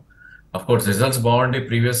చూసాం. అఫ్ కోర్స్ రిజల్ట్స్ బాగుండి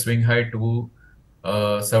ప్రీవియస్ స్వింగ్ హై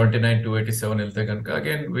 279-287 వెళ్తే కనుక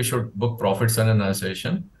again we should book profits అనే నా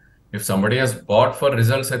suggestion. If somebody has bat for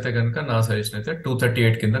results అయితే కనుక నా సజెషన్ అయితే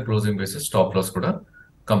 238 కింద క్లోజింగ్ బేసిస్ స్టాప్ లాస్ కూడా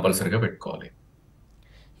కంపల్సరీగా పెట్టుకోవాలి.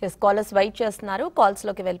 ఎస్, కాలర్స్ వెయిట్ చేస్తున్నారు. కాల్స్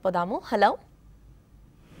లోకి వెళ్ళిపోదాము. Hello,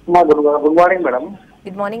 good morning madam.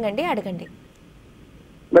 Good morning అండి, అడగండి.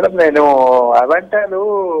 మేడం నేను అవెంటాలు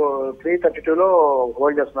 332లో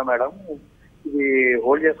హోల్డ్ చేస్తున్నా మేడం. ఇది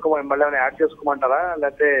హోల్డ్ చేసుకోమని మళ్ళీ యాడ్ చేసుకోమంటారా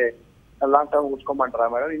లేకపోతే లాంగ్ టర్మ్ ఉంచుకోమంటారా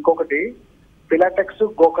మేడం? ఇంకొకటి ఫిలాటెక్స్,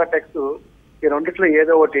 గోకాటెక్స్ ఈ రెండిట్లో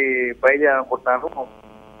ఏదో ఒకటి బై చేయాలనుకుంటున్నాను.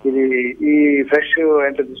 ఇది ఈ ఫ్రెష్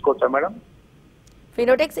ఎంట్రీ తీసుకోవచ్చా మేడం?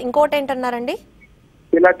 ఫినోటెక్స్, ఇంకోటి ఏంటన్నారండి?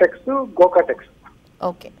 ఫిలాటెక్స్, గోకాటెక్స్.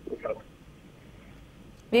 Okay,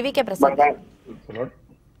 VVK Prasad.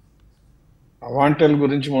 అవాంటెల్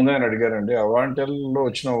గురించి ముందు ఆయన అడిగారండి. అవాంటెల్లో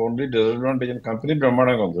వచ్చిన ఓన్లీ డిసడ్వాంటేజ్ కంపెనీ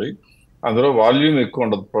బ్రహ్మాండంగా ఉంది. అందులో వాల్యూమ్ ఎక్కువ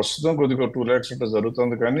ఉండదు. ప్రస్తుతం కొద్దిగా 2 lakhs అంటే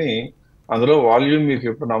జరుగుతుంది, కానీ అందులో వాల్యూమ్ మీకు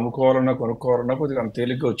ఎప్పుడు అమ్ముకోవాలన్నా కొనుక్కోవాలన్నా కొద్దిగా అంత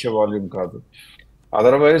తేలిగ్గా వచ్చే వాల్యూమ్ కాదు.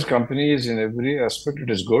 Otherwise company is in every aspect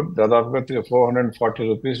it is good. దాదాపుగా 440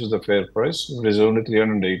 rupees is the fair price. It is only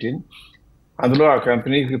 318. అందులో ఆ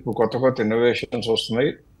కంపెనీకి ఇప్పుడు కొత్త కొత్త ఇన్నోవేషన్స్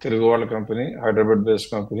వస్తున్నాయి. తెలుగు వాళ్ళ company, Hyderabad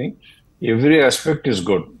based company. Every aspect is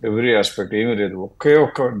good. Every aspect ఏమీ లేదు. ఒకే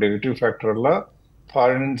ఒక్క నెగిటివ్ ఫ్యాక్టర్ వల్ల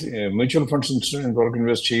ఫారిన్ మ్యూచువల్ ఫండ్స్ ఇన్స్టిట్యూట్ వరకు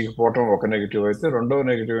ఇన్వెస్ట్ చేయకపోవడం ఒక నెగిటివ్ అయితే, రెండవ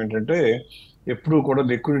నెగిటివ్ ఏంటంటే ఎప్పుడు కూడా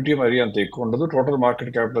లిక్విడిటీ మరీ అంత ఎక్కువ ఉండదు. టోటల్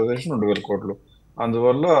మార్కెట్ క్యాపిటలైజేషన్ 2,000 కోట్లు.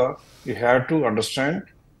 అందువల్ల యూ హ్యావ్ టు అండర్స్టాండ్,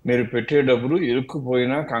 మీరు పెట్టే డబ్బులు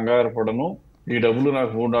ఇరుక్కుపోయినా కంగారు పడను. ఈ డబ్బులు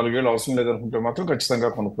నాకు 3-4 ఏళ్ళు అవసరం లేదనుకుంటే మాత్రం ఖచ్చితంగా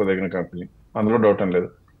కొనుక్కోదగిన కంపెనీ, అందులో డౌట్ ఏం లేదు.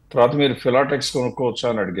 తర్వాత మీరు ఫిలాటెక్స్ కొనుక్కోవచ్చా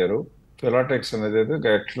అని అడిగారు. ఫిలాటెక్స్ అనేది అయితే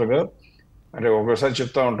యాక్చువల్గా అంటే ఒకసారి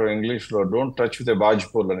చెప్తా ఉంటాం ఇంగ్లీష్లో, don't touch with a బాజ్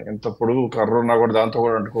pole అని. ఎంత పొడుగు కర్ర ఉన్నా కూడా దాంతో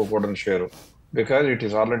కూడా అంటుకోకూడని share, because it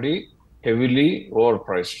is already heavily over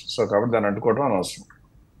price. So కాబట్టి దాన్ని అంటుకోవడం అనవసరం.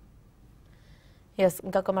 ఎస్,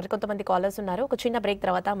 ఇంకా మరికొంతమంది కాలర్స్ ఉన్నారు. ఒక చిన్న బ్రేక్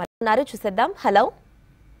తర్వాత ఉన్నారు, చూసేద్దాం. హలో,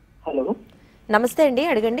 హలో, నమస్తే అండి,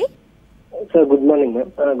 అడగండి. Sir good morning.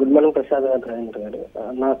 Good morning Prasad గారు, రాజేంద్ర గారు.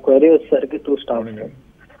 నా క్వైరీ వచ్చేసరికి 2 స్టాక్స్.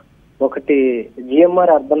 ఒకటి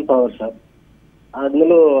జిఎంఆర్ అర్బన్ పవర్ సార్.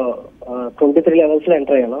 అందులో 23 లెవెల్స్ లో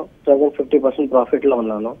ఎంటర్ అయ్యాను. ప్రజెంట్ 50% ప్రాఫిట్ లో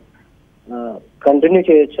ఉన్నాను. కంటిన్యూ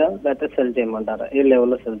చేయొచ్చా లేకపోతే సెల్ చేయమంటారా? ఏ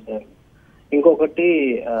లెవెల్లో సెల్ చేయాలి? ఇంకొకటి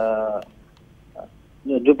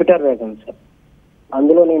జూపిటర్ వేగన్ సార్.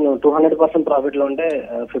 అందులో నేను 200% ప్రాఫిట్ లో ఉంటే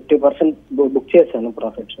 50% బుక్ చేశాను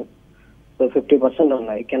ప్రాఫిట్స్. సో 50%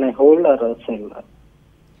 ఉన్నాయి. Can I hold are cell?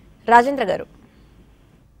 Rajendra గారు.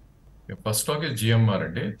 ఫస్ట్ స్టాక్ జిఎంఆర్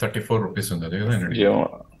అండి, 34 రూపీస్ ఉంది, అదే కదండి?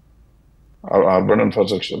 Urban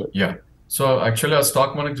infrastructure. Yeah, so actually ఆ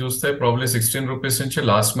స్టాక్ మనకి చూస్తే ప్రాబ్లీ 16 రూపీస్ నుంచి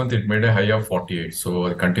last month it made A high of 48. So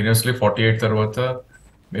అది కంటిన్యూస్లీ 48 తర్వాత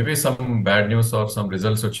maybe some bad news are some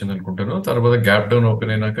results వచ్చింది అనుకుంటాను. తర్వాత గ్యాప్ డౌన్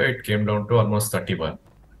ఓపెన్ అయినాక it came down to almost 31.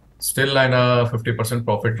 Still ఆయన 50%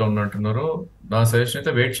 ప్రాఫిట్ లో ఉన్నట్టున్నారు. నా సజెషన్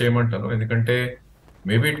అయితే వెయిట్ చేయమంటాను, ఎందుకంటే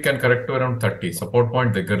maybe it can correct around 30. Support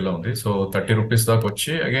point దగ్గరలో ఉంది. సో 30 రూపీస్ దాకా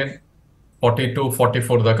వచ్చి అగైన్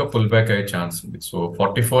 42-44 దాకా పుల్ బ్యాక్ అయ్యే ఛాన్స్ ఉంది. సో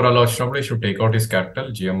 44 అలా వచ్చినప్పుడు ఈ should takeout his capital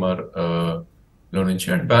GMR లో నుంచి,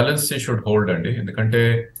 అండ్ బ్యాలెన్స్ ఈ షుడ్ హోల్డ్ అండి, ఎందుకంటే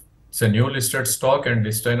it's new listed stock and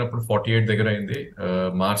list అయినప్పుడు 48 దగ్గర అయింది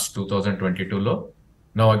మార్చ్ 2022లో.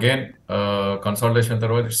 నా అగైన్ కన్సల్టేషన్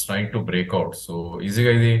తర్వాత it's trying to breakout. So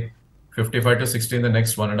ఈజీగా ఇది 55 to 60 in the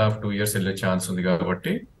next 1.5-2 years వెళ్ళే ఛాన్స్ ఉంది,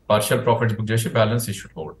 కాబట్టి పార్షియల్ ప్రాఫిట్స్ బుక్ చేసి బ్యాలెన్స్ ఈ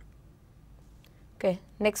should hold. Okay,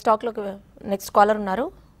 next స్టాక్లోకి next caller ఉన్నారు,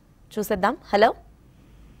 చూసేద్దాం. Hello,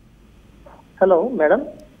 hello madam.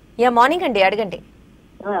 Yeah, morning అండి, అడగండి.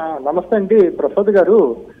 నమస్తే అండి ప్రసాద్ గారు.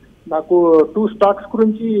 నాకు 2 స్టాక్స్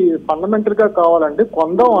గురించి ఫండమెంటల్ గా కావాలండి.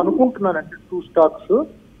 కొందాం అనుకుంటున్నానండి 2 స్టాక్స్.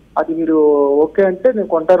 అది మీరు ఓకే అంటే నేను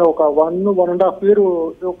కొంటాను. ఒక 1.5 year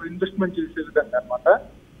ఒక ఇన్వెస్ట్మెంట్ చేసే విధంగా అనమాట.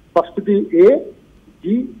 First the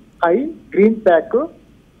AGI green pack,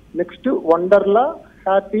 next Wonderla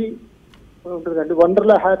happy ఉంటుందండి,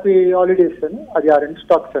 వండర్లా హ్యాపీ హాలిడేస్ అని. అది ఆ 2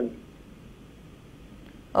 స్టాక్స్ అండి.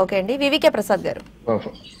 ఓకే అండి, వివికే ప్రసాద్ గారు.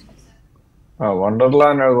 వండర్లా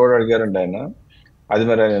అని కూడా అడిగారండి ఆయన. అది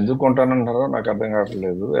మరి ఆయన ఎందుకు కొంటానంటారో నాకు అర్థం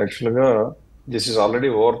కావట్లేదు. యాక్చువల్గా this is already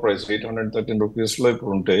over price. 813 రూపీస్లో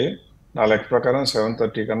ఇప్పుడు ఉంటే నా లెక్క ప్రకారం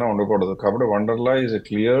 730 కన్నా ఉండకూడదు. కాబట్టి Wonderla is a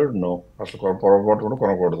clear no. అసలు పొరపాటు కూడా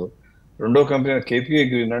కొనకూడదు. రెండో కంపెనీ కేపీఐ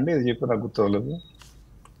గ్రీన్ అండి, ఇది చెప్పి నాకు గుర్తులేదు.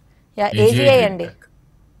 యా, ఏజీఐ అండి.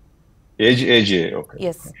 AGI, okay.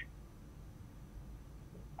 Yes,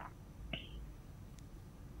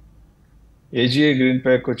 AGI green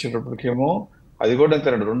pack వచ్చేటప్పటికేమో అది కూడా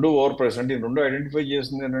అంతేనండి, 2 ఓవర్ ప్రైస్. అంటే ఈ 2 ఐడెంటిఫై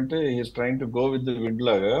చేసింది ఏంటంటే he's trying to go with the wind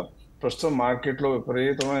లాగా. ప్రస్తుతం మార్కెట్లో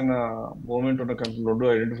విపరీతమైన మూమెంట్ ఉన్న కంపెనీ 2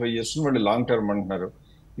 ఐడెంటిఫై చేస్తుంది, మళ్ళీ లాంగ్ టర్మ్ అంటున్నారు.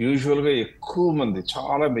 యూజువల్గా ఎక్కువ మంది,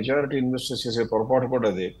 చాలా మెజారిటీ ఇన్వెస్టర్స్ చేసే పొరపాటు కూడా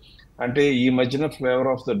అదే. అంటే ఈ మధ్యన flavour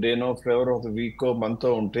of the డేనో, flavour of the Vicco,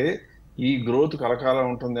 మంతో ఉంటే ఈ గ్రోత్ కలకాలం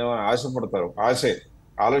ఉంటుందేమో అని ఆశపడతారు. ఆశే,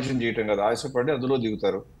 ఆలోచన చేయటం కదా, ఆశపడి అందులో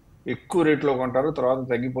దిగుతారు. ఎక్కువ రేట్లో కొంటారు, తర్వాత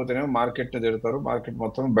తగ్గిపోతేనే మార్కెట్ని తిడతారు, మార్కెట్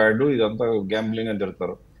మొత్తం బ్యాడ్, ఇదంతా గ్యాంబ్లింగ్ అని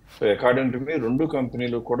తిడతారు. సో అకార్డింగ్ టు మీ 2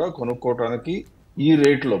 కంపెనీలు కూడా కొనుక్కోవడానికి ఈ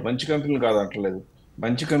రేట్లో, మంచి కంపెనీలు కాదంటలేదు,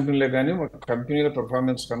 మంచి కంపెనీలే కానీ కంపెనీల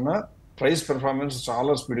పెర్ఫార్మెన్స్ కన్నా ప్రైస్ పెర్ఫార్మెన్స్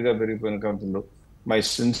చాలా స్పీడ్గా పెరిగిపోయిన కంపెనీలు. My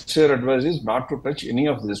sincere advice is not to touch any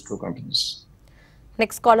of these 2 companies.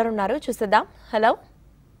 Next caller ఉన్నారు, చూసేద్దాం. హలో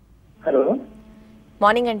హలో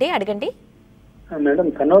మార్నింగ్ అండి, అడగండి. Madam,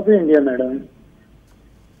 Sanofi India madam.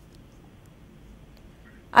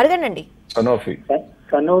 అడగండి.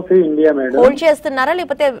 Sanofi India madam. హోల్డ్ చేస్తున్నారా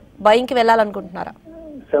లేకపోతే బయింగ్ కి వెళ్ళాలనుకుంటున్నారా?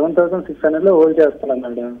 7,600 లో హోల్డ్ చేస్తున్నాం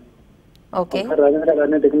మేడం. ఓకే రాజేంద్ర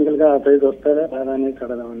గారిని టెక్నికల్ గా ప్రైస్ వస్తారా రాదా అని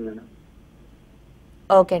అడగదామని మేడం.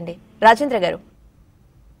 ఓకే అండి, రాజేంద్ర గారు.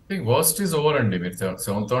 వర్స్ట్ ఈజ్ ఓవర్ అండి. మీరు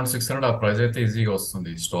 7,600 ఆ ప్రైస్ అయితే ఈజీగా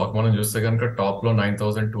వస్తుంది. స్టాక్ మనం చూస్తే కనుక టాప్ లో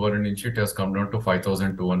 9,200 నుంచి it has come down to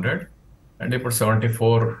 5,200 and ఇప్పుడు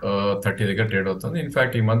 74.30 దగ్గర ట్రేడ్ అవుతుంది.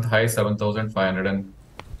 ఇన్ఫాక్ట్ ఈ మంత్ హై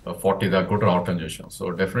 7,540 దాకా కూడా రావటం చూసాం. సో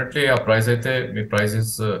డెఫినెట్లీ ఆ ప్రైస్ అయితే మీ ప్రైస్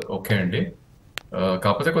ఇస్ ఓకే అండి.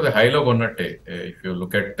 కాకపోతే కొద్దిగా హైలో కొన్నట్టే if you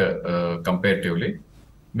look at comparatively.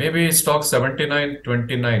 Maybe stock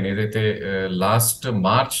 79.29 ఏదైతే లాస్ట్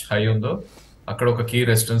మార్చ్ హై ఉందో అక్కడ ఒక కీ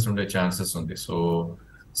రెసిస్టెన్స్ ఉండే ఛాన్సెస్ ఉంది. సో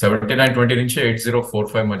 79.20 నుంచి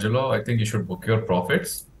 8045 మధ్యలో I think you should book your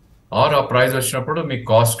profits. Are ఆ ప్రైస్ వచ్చినప్పుడు మీ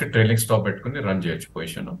కాస్ట్ కి ట్రైలింగ్ స్టాప్ పెట్టుకుని రన్ చేయొచ్చు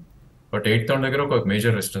పొజిషన్. బట్ 8,000 దగ్గర ఒక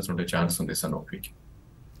మేజర్ రెసిస్టెన్స్ ఉండే ఛాన్స్ ఉంది సనోఫీకి.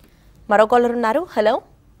 మరో కాలర్ ఉన్నారు. హలో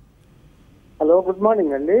హలో, గుడ్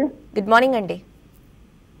మార్నింగ్ అండి. గుడ్ మార్నింగ్ అండి.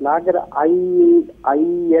 నా దగ్గర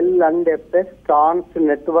IL and FS trans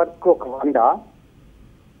network ఒక 100.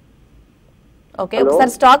 ఓకే,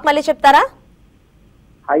 ఒకసారి స్టాక్ మళ్ళీ చెప్తారా?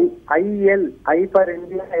 IL, I for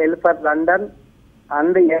India, L for London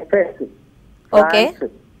and FS okay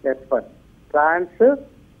France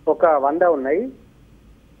ఒక 100 ఉన్నాయి.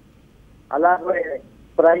 అలాగే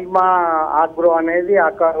ప్రైమా ఆగ్రో అనేది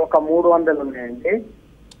ఒక 300 ఉన్నాయండి.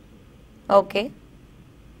 Okay.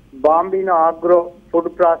 Bambino agro food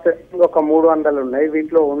processing ఒక 300 ఉన్నాయి.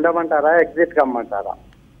 వీటిలో ఉండమంటారా, ఎగ్జిట్ కమ్మంటారా?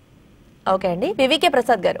 ఓకే అండి, వివికే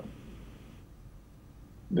ప్రసాద్ గారు.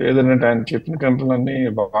 లేదంటే ఆయన చెప్పిన కంపెనీలన్నీ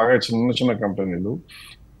బాగా చిన్న చిన్న కంపెనీలు.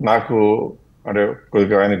 నాకు అంటే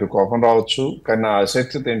కొద్దిగా ఆయనకు కోపం రావచ్చు, కానీ నా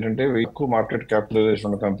ఆసక్తి ఏంటంటే ఎక్కువ మార్కెట్ క్యాపిటలైజేషన్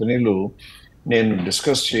ఉన్న కంపెనీలు నేను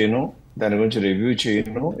డిస్కస్ చేయను, దాని గురించి రివ్యూ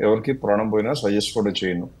చేయను, ఎవరికి ప్రాణం పోయినా సజెస్ట్ కూడా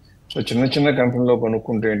చేయను. సో చిన్న చిన్న కంపెనీలో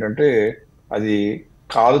కొనుక్కుంటే ఏంటంటే అది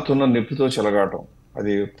కాలుతున్న నిప్పుతో చెలగాటం.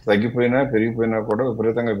 అది తగ్గిపోయినా పెరిగిపోయినా కూడా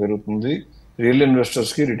విపరీతంగా పెరుగుతుంది. రియల్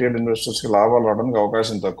ఇన్వెస్టర్స్కి, రిటైల్ ఇన్వెస్టర్స్కి లాభాలు రావడానికి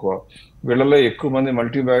అవకాశం తక్కువ. వీళ్ళలో ఎక్కువ మంది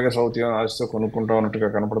మల్టీ బ్యాగర్స్ అవుతాయని ఆశతో కొనుక్కుంటా ఉన్నట్టుగా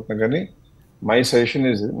కనపడుతుంది. కానీ మై సజెషన్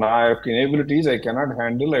ఈజ్, నా యొక్క ఇనేబిలిటీస్ I cannot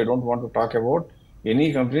handle. I don't want to talk about any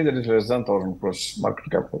company that is less than 1,000 crores market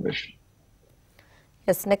capitalisation.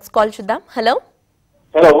 Yes, next call చూద్దాం. హలో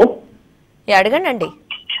హలో, అడగండి అండి.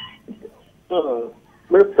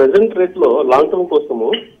 మీరు ప్రెసెంట్ రేట్ లో లాంగ్ టర్మ్ కోసము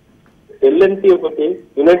ఎల్ఎన్టీ ఒకటి,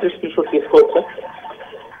 United spirits ఒకటి తీసుకోవచ్చా?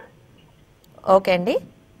 ఓకే అండి,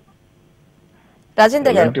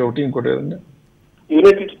 రాజేంద్ర గారు.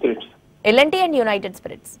 United spirits, L&T and United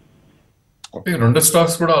spirits. రెండు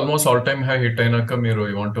స్టాక్స్ కూడా almost all time high hit అయినాక మీరు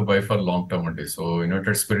you want to buy for long term అండి. So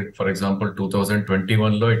United spirit for example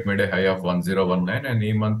 2021 లో it made A high of 1019 and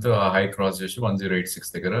ఈ month ఆ high cross చేసి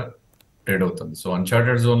 1086 దగ్గర ట్రేడ్ అవుతుంది. సో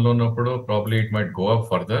అన్చార్టెడ్ జోన్ లో ఉన్నప్పుడు probably it might go up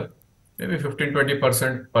further. Maybe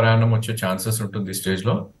 15-20% per annum వచ్చే ఛాన్సెస్ ఉంటుంది ఈ స్టేజ్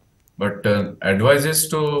లో. But advise is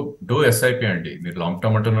to do SIP అండి. మీరు లాంగ్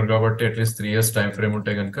టర్మ్ అంటున్నారు కాబట్టి అట్లీస్ట్ 3 years టైం ఫ్రేమ్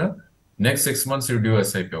ఉంటే కనుక next 6 months you do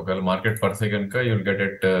SIP. ఒకవేళ మార్కెట్ పడితే కనుక you will get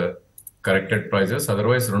at corrected prices.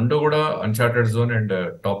 Otherwise రెండు కూడా Uncharted zone and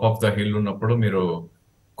top of the hill ఉన్నప్పుడు మీరు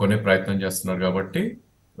కొనే ప్రయత్నం చేస్తున్నారు కాబట్టి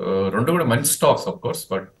రెండు కూడా మంచి stocks of course.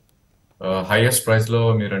 But highest price లో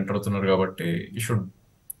మీరు ఎంటర్ అవుతున్నారు కాబట్టి you should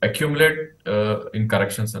accumulate in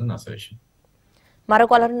corrections అని నా సజెషన్. మరో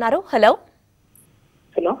కాలర్ ఉన్నారు. హలో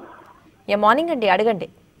హలో, మార్నింగ్ అండి, అడగండి.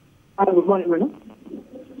 Good morning madam.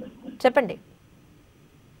 చెప్పండి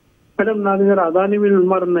మేడం, నా దగ్గర అదాని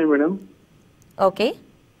విల్మార్ ఉన్నాయి మేడం. ఓకే.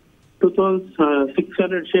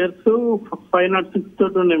 2,600 షేర్స్ 506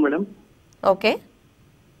 తోటి ఉన్నాయి మేడం. ఓకే.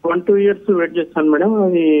 1-2 years వెయిట్ చేస్తాను మేడం.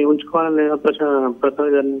 అది ఉంచుకోవాలని లేదా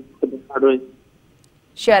ప్రసాద్ గారిని అడ్వైజ్.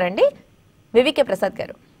 షూర్ అండి, వివికే ప్రసాద్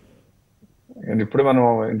గారు. అండ్ ఇప్పుడు మనం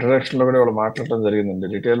ఇంట్రడక్షన్ లో కూడా వాళ్ళు మాట్లాడటం జరిగిందండి.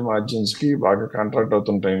 రిటైల్ మార్జిన్స్ కి బాగా కాంట్రాక్ట్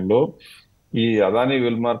అవుతున్న టైంలో ఈ అదాని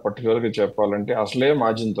విల్మార్ పర్టికులర్ గా చెప్పాలంటే అసలే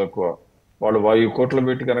మార్జిన్ తక్కువ. వాళ్ళు 5 కోట్లు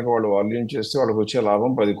పెట్టి కనుక వాళ్ళు వాల్యూమ్ చేస్తే వాళ్ళకి వచ్చే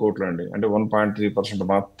లాభం 10 కోట్లు అండి. అంటే 1.3%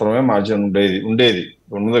 మాత్రమే మార్జిన్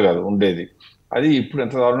ఉండేది. అది ఇప్పుడు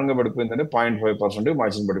ఎంత దారుణంగా పడిపోయిందంటే 0.5%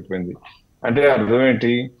 మార్జిన్ పడిపోయింది. అంటే అర్థం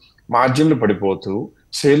ఏంటి, మార్జిన్లు పడిపోతూ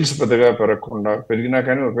సేల్స్ పెద్దగా పెరగకుండా, పెరిగినా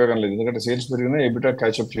కానీ ఉపయోగం లేదు. ఎందుకంటే సేల్స్ పెరిగినా ఎబిటా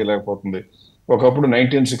క్యాచప్ చేయలేకపోతుంది. ఒకప్పుడు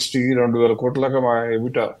 1960 2,000 కోట్లగా మా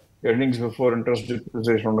EBITDA, earnings before interest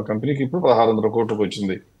depreciation ఉన్న కంపెనీకి ఇప్పుడు 1,600 కోట్లకు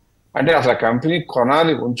వచ్చింది. అంటే అసలు ఆ కంపెనీ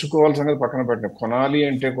కొనాలి, ఉంచుకోవాల్సిన సంగతి పక్కన పెట్టిన, కొనాలి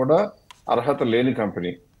అంటే కూడా అర్హత లేని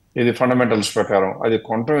కంపెనీ ఇది ఫండమెంటల్స్ ప్రకారం. అది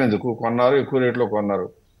కొనటం ఎందుకు, కొన్నారు ఎక్కువ రేట్లో కొన్నారు.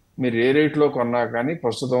 మీరు ఏ రేట్లో కొన్నా కానీ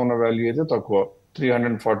ప్రస్తుతం ఉన్న వాల్యూ అయితే తక్కువ,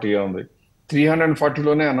 340 ఉంది.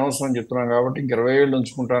 340లోనే అనవసరం చెప్తున్నాం కాబట్టి ఇంక 20 ఏళ్ళు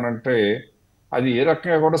ఉంచుకుంటానంటే అది ఏ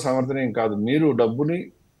రకంగా కూడా సమర్థనీయం కాదు. మీరు డబ్బుని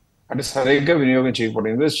అంటే సరిగ్గా వినియోగం చేయకపోవడం,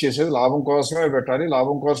 ఇన్వెస్ట్ చేసేది లాభం కోసమే పెట్టాలి,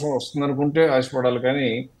 లాభం కోసం వస్తుంది అనుకుంటే ఆశపడాలి. కానీ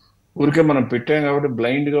ఊరికే మనం పెట్టాం కాబట్టి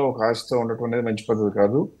బ్లైండ్ గా ఒక ఆశతో ఉండటం అనేది మంచి పద్ధతి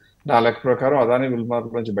కాదు. నా లెక్క ప్రకారం అదాని విల్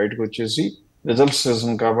మార్కెట్ నుంచి బయటకు వచ్చేసి రిజల్ట్స్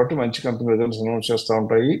సీజన్ కాబట్టి మంచి కంపెనీ రిజల్ట్స్ అనౌన్స్ చేస్తూ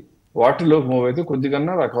ఉంటాయి, వాటిలోకి మూవ్ అయితే కొద్దిగా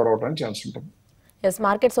రికవర్ అవడానికి ఛాన్స్ ఉంటుంది. ఎస్,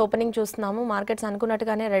 మార్కెట్స్ ఓపెనింగ్ చూస్తున్నాము. మార్కెట్స్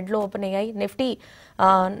అనుకున్నట్టుగానే రెడ్లో ఓపెన్ అయ్యాయి. నిఫ్టీ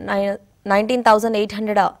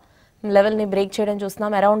 19,800 లెవెల్ని బ్రేక్ చేయడం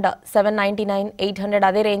చూస్తున్నాం. అరౌండ్ 799, 800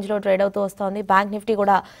 అదే రేంజ్లో ట్రేడ్ అవుతూ వస్తుంది. బ్యాంక్ నిఫ్టీ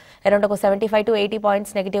కూడా అరౌండ్ ఒక 75 to 80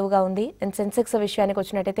 పాయింట్స్ నెగిటివ్గా ఉంది. అండ్ సెన్సెక్స్ విషయానికి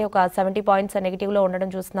వచ్చినట్టయితే ఒక 70 పాయింట్స్ నెగిటివ్లో ఉండడం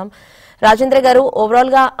చూస్తున్నాం. రాజేంద్ర గారు,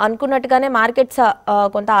 ఓవరాల్గా అనుకున్నట్టుగానే మార్కెట్స్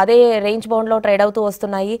కొంత అదే రేంజ్ బౌండ్లో ట్రేడ్ అవుతూ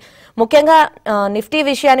వస్తున్నాయి. ముఖ్యంగా నిఫ్టీ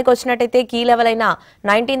విషయానికి వచ్చినట్టయితే కీ లెవెల్ అయిన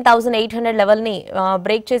 19,800 లెవెల్ని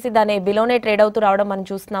బ్రేక్ చేసి దాని బిలోనే ట్రేడ్ అవుతూ రావడం మనం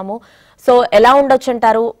చూస్తున్నాము. సో ఎలా ఉండొచ్చు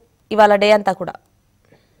అంటారు ఇవాళ డే అంతా కూడా?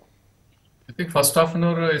 I think first half an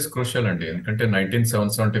hour is crucial అండి. ఎందుకంటే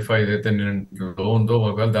 19,775 ఏదైతే నేను లో ఉందో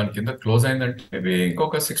ఒకవేళ దాని కింద క్లోజ్ అయిందంటే మేబీ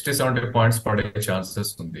ఇంకొక 60-70 పాయింట్స్ పడే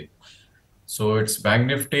ఛాన్సెస్ ఉంది. So it's bank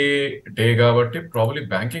Nifty day కాబట్టి probably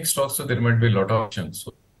banking stocks there might be lot of options.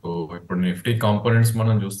 So ఇప్పుడు నిఫ్టీ కాంపోనెంట్స్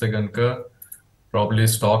మనం చూస్తే కనుక ప్రాబ్లీ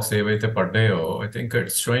స్టాక్స్ ఏవైతే పడ్డాయో I think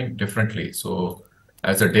it's sowing differently. So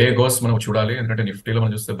as a day goes మనం చూడాలి. ఎందుకంటే నిఫ్టీలో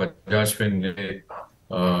మనం చూస్తే బజాజ్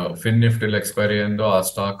ఫిన్ నిఫ్టీలో ఎక్స్పైరీ అయిందో ఆ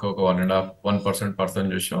స్టాక్ ఒక 1.5% పర్సెంట్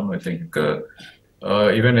చూసాం. I think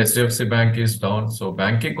even HDFC bank is down. So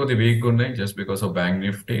banking కొద్ది వీక్ ఉన్నాయి just because of bank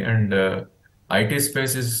Nifty. And IT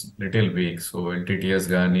space is little week. So LTTS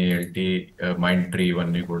కానీ మైండ్ ట్రీ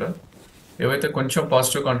ఇవన్నీ కూడా ఏవైతే కొంచెం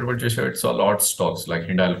పాజిటివ్ కాంట్రిబ్యూట్ చేసాయి, it's all lot stocks like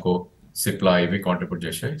Hindalco, Cipla ఇవి contribute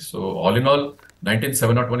చేశాయి. So all in all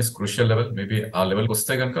 19,701 is crucial level. Maybe ఆ లెవెల్కి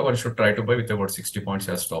వస్తే కనుక one should try to buy with about 60 points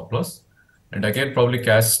as stop loss. And again, probably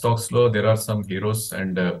cash stocks low, there are some heroes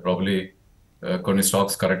and probably కొన్ని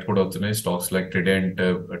stocks correct కూడా అవుతున్నాయి. Stocks like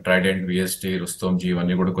Trident, VST, Rustomji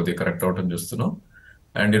ఇవన్నీ కూడా కొద్దిగా కరెక్ట్ అవటం చూస్తున్నాం.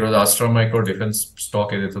 అండ్ ఈరోజు ఆస్ట్రా micro defence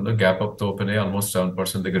stock ఏదైతే ఉందో గ్యాప్ అప్ తో ఓపెన్ అయ్యి ఆల్మోస్ట్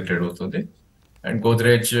 7% దగ్గర ట్రేడ్ అవుతుంది. And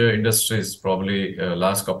Godrej industries probably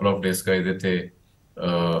last couple of days గా ఏదైతే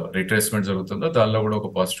రిట్రేస్మెంట్ జరుగుతుందో దానిలో కూడా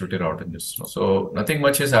ఒక పాజిటివిటీ రావడం చూస్తున్నాం. So nothing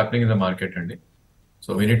much is happening in the market అండి.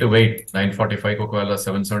 So we need to wait. 945 ఒకవేళ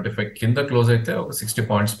 775 కింద క్లోజ్ అయితే ఒక 60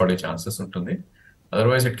 పాయింట్స్ పడే ఛాన్సెస్ ఉంటుంది.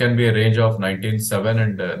 Otherwise it can be range of 19,700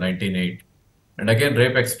 and 19,800. And again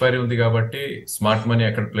రేపు ఎక్స్పైరీ ఉంది కాబట్టి స్మార్ట్ మనీ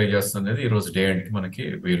ఎక్కడ ప్లే చేస్తుంది అనేది ఈ రోజు డే అండ్ మనకి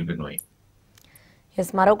వీల్ బి నోయింగ్.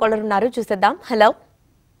 ఎస్, మరో కాలర్ ఉన్నారు, చూసేద్దాం. హలో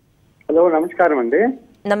హలో, నమస్కారం అండి.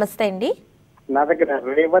 నమస్తే అండి. నా దగ్గర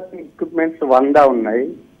రేవతి ఎక్విప్మెంట్స్ 100 ఉన్నాయి.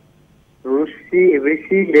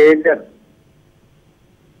 రిషి లేజర్.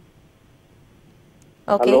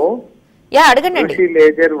 ఓకే, యా అడగండి. రిషి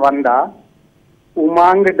లేజర్ 100,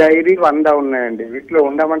 ఉమాంగ్ డైరీ 100 ఉన్నాయండి. వీటిలో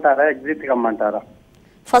ఉండమంటారా, exit కమ్మంటారా?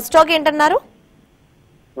 First stock ఏంటన్నారు?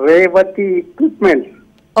 Revathi equipments.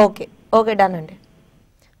 Okay okay, done అండి.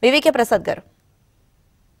 వివికే ప్రసాద్ గారు.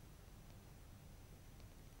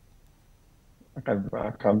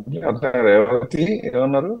 కంపెనీ రేవతి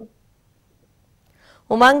ఏమన్నారు?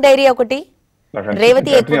 ఉమాంగ్ డైరీ ఒకటి,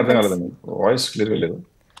 రేవతి వాయిస్ క్లియర్ లేదు.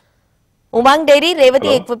 ఉమాంగ్ డైరీ, రేవతి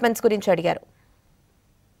ఎక్విప్మెంట్స్ గురించి అడిగారు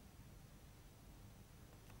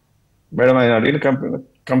మేడం. ఆయన అడిగిన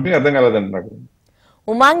కంపెనీ అర్థం కాలేదండి నాకు.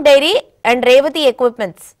 Umang dairy and Revathi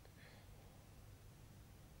equipments.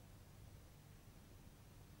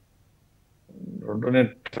 రెండు నేను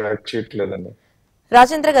ట్రాక్ చేయట్లేదండి.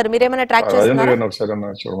 రాజేంద్ర గారు మీరేమైనా ట్రాక్ చేస్తున్నారా? ఒకసారి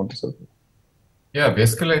చూడమంటే సార్. యా,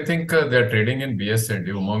 బేసికల్ I think they are trading in BS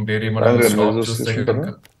అండి. ఉమాంగ్ డైరీ మనం స్టాక్ చూస్తే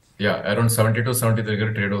కనుక యా అరౌండ్ 70 to 70 దగ్గర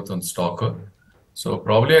ట్రేడ్ అవుతుంది stock. So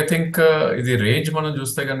probably I think ఇది రేంజ్ మనం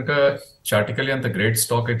చూస్తే కనుక చార్టికలీ అంత గ్రేట్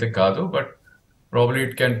స్టాక్ అయితే కాదు, but probably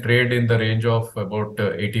it can trade in the range of about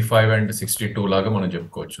 85 and 62 లాగా మనం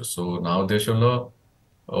చెప్పుకోవచ్చు. సో నా ఉద్దేశంలో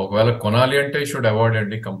ఒకవేళ కొనాలి అంటే ఈ షుడ్ అవాయిడ్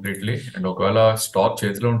అండి కంప్లీట్లీ. అండ్ ఒకవేళ స్టాక్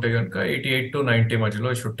చేతిలో ఉంటే కనుక 88 to 90 మధ్యలో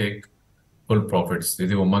షుడ్ టేక్ ఫుల్ ప్రాఫిట్స్.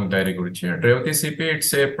 ఇది ఉమంగ్ డైరీ గురించి. And Revathi CP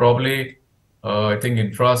it's a probably I think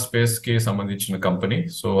infra space కి సంబంధించిన కంపెనీ.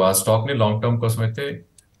 సో ఆ స్టాక్ ని లాంగ్ టర్మ్ కోసం అయితే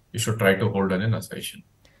you should try to hold అని నా సజెషన్.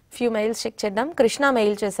 ఫ్యూ మెయిల్స్ చెక్ చేద్దాం. కృష్ణ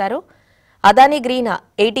మెయిల్ చేశారు. అదానీ గ్రీన్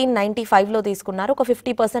 1895లో తీసుకున్నారు, ఒక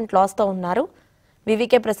 50% లాస్తో ఉన్నారు.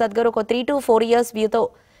 వివికే ప్రసాద్ గారు ఒక 3 to 4 years వ్యూతో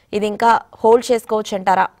ఇది ఇంకా హోల్డ్ చేసుకోవచ్చు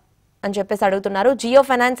అంటారా అని చెప్పేసి అడుగుతున్నారు. జియో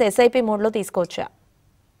ఫైనాన్స్ ఎస్ఐపి మోడ్లో తీసుకోవచ్చా?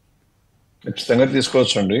 ఖచ్చితంగా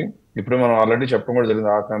తీసుకోవచ్చు అండి. ఇప్పుడు మనం ఆల్రెడీ చెప్పడం కూడా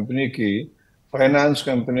జరిగింది, ఆ కంపెనీకి ఫైనాన్స్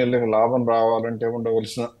కంపెనీలకు లాభం రావాలంటే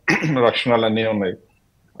ఉండవలసిన లక్షణాలు అన్నీ ఉన్నాయి.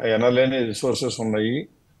 ఎనలేని రిసోర్సెస్ ఉన్నాయి,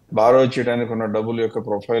 బారో చేయడానికి ఉన్న డబ్బుల యొక్క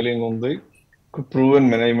ప్రొఫైలింగ్ ఉంది, ప్రూవెన్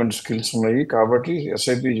మేనేజ్మెంట్ స్కిల్స్ ఉన్నాయి. కాబట్టి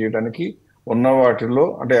ఎస్ఐపి చేయడానికి ఉన్న వాటిల్లో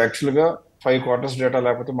అంటే యాక్చువల్గా 5 quarters డేటా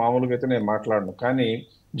లేకపోతే మామూలుగా అయితే నేను మాట్లాడను, కానీ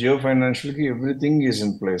Jio ఫైనాన్షియల్కి everything is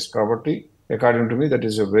in place. కాబట్టి according to me that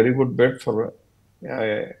is a very good bet for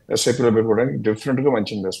ఎస్ఐపిలో పెట్టుకోవడానికి డెఫినెట్గా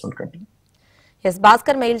మంచి investment company. Yes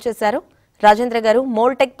Bhaskar mail చేశారు. రాజేంద్ర గారు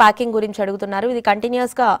మోల్టెక్ ప్యాకింగ్ గురించి అడుగుతున్నారు. ఇది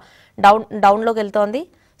కంటిన్యూస్గా డౌన్లోకి వెళ్తోంది.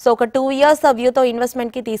 సో ఒక 2 years వ్యూతో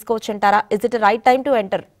ఇన్వెస్ట్మెంట్కి తీసుకోవచ్చు అంటారా? Is it right time to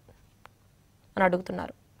enter అని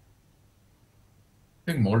అడుగుతున్నారు.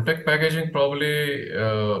 Moldtek packaging probably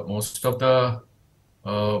most of the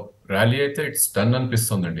rally అయితే ఇట్స్ డన్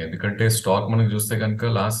అనిపిస్తుందండి. ఎందుకంటే స్టాక్ మనకి చూస్తే కనుక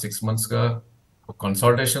లాస్ట్ 6 monthsగా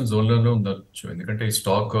కన్సాలిడేషన్ జోన్లోనే ఉండొచ్చు. ఎందుకంటే ఈ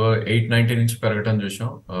స్టాక్ 890 నుంచి పెరగటం చూసాం.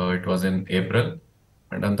 It was in April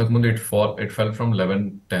and అంతకుముందు it full from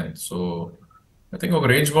 1110. So I think ఒక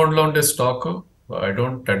రేంజ్ బౌండ్లో ఉండే stock. I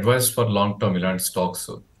don't advise for long term ఇలాంటి స్టాక్స్.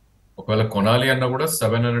 ఒకవేళ కొనాలి అన్నా కూడా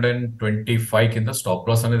 725 కింద స్టాప్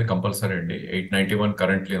లాస్ అనేది కంపల్సరీ అండి. 891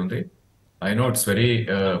 కరెంట్లీ ఉంది. I know it's very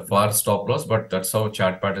far stop loss, but that's how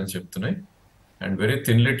chart patterns చెప్తున్నాయి. And very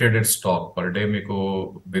thinly traded stock. Per day మీకు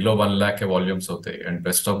బిలో 1 lakh వాల్యూమ్స్ అవుతాయి and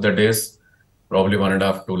best of the days probably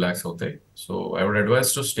 1.5-2 lakhs అవుతాయి. So I would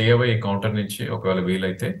advise to stay away ఈ counter నుంచి ఒకవేళ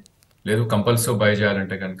వీలైతే. లేదు compulsory by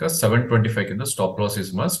చేయాలంటే కనుక 725 కింద స్టాప్ లాస్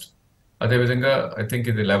ఇస్ మస్ట్. అదేవిధంగా ఐ థింక్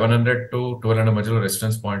ఇది 1100 to 1200 మధ్యలో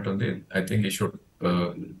రెసిస్టెన్స్ పాయింట్ ఉంది. ఐ థింక్ ఈ షుడ్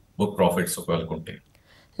బుక్ ప్రాఫిట్స్ ఒకవేళ కొంటే.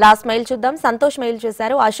 లాస్ట్ మెయిల్ చూద్దాం. సంతోష్ మెయిల్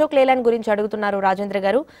చేశారు. అశోక్ లేలాండ్ గురించి అడుగుతున్నారు రాజేంద్ర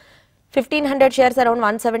గారు. 1500 షేర్స్ అరౌండ్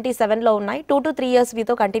 177లో ఉన్నాయి. 2 to 3 years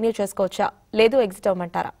వీతో కంటిన్యూ చేసుకోవచ్చా, లేదు ఎగ్జిట్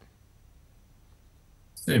అవ్వమంటారా?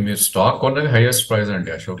 మీరు స్టాక్ కొన్నది హైయెస్ట్ ప్రైస్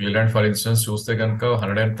అండి. అశోక్ లేలాండ్ ఫర్ ఇన్స్టెన్స్ చూస్తే కనుక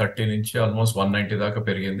 130 నుంచి ఆల్మోస్ట్ 190 దాకా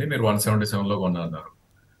పెరిగింది. మీరు 177లో కొన్నారు.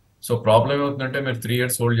 సో ప్రాబ్లం ఏమవుతుందంటే మీరు 3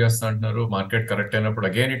 years హోల్డ్ చేస్తా అంటున్నారు. మార్కెట్ కరెక్ట్ అయినప్పుడు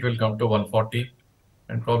again it will come to 140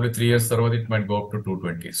 and probably 3 years తర్వాత it might go up to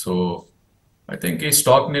 220. So I think ఈ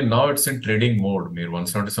స్టాక్ ని now it's in trading mode. మీరు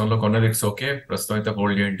 177లో కొన్నది ఇట్స్ ఓకే, ప్రస్తుతం అయితే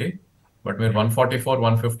హోల్డ్ చేయండి. బట్ మీరు 144,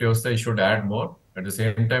 150 వస్తే ఈ should add more. At the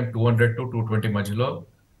same time 200 to 220 మధ్యలో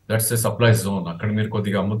దట్స్ ఏ సప్లై జోన్. అక్కడ మీరు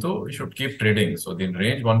కొద్దిగా అమ్ముతూ you should keep trading. So దీని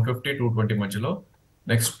రేంజ్ 150, 220 మధ్యలో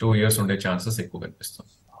నెక్స్ట్ 2 years ఉండే ఛాన్సెస్ ఎక్కువ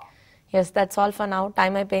కనిపిస్తుంది. Yes that's all for now.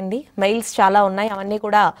 Time అయిపోయింది. మెయిల్స్ చాలా ఉన్నాయి, అవన్నీ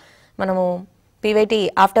కూడా మనము పీవైటీ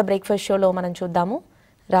ఆఫ్టర్ బ్రేక్ఫాస్ట్ షోలో మనం చూద్దాము.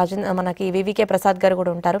 మనకి వివికే ప్రసాద్ గారు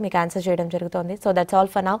కూడా ఉంటారు, మీకు ఆన్సర్ చేయడం జరుగుతుంది. So that's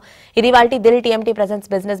all for now. ఇది వాళ్ళ Dil TMT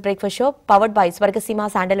presents business breakfast show powered by Swargaseema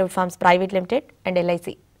sandalwood forms private limited and LIC.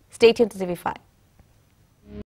 Stay tune to TV5.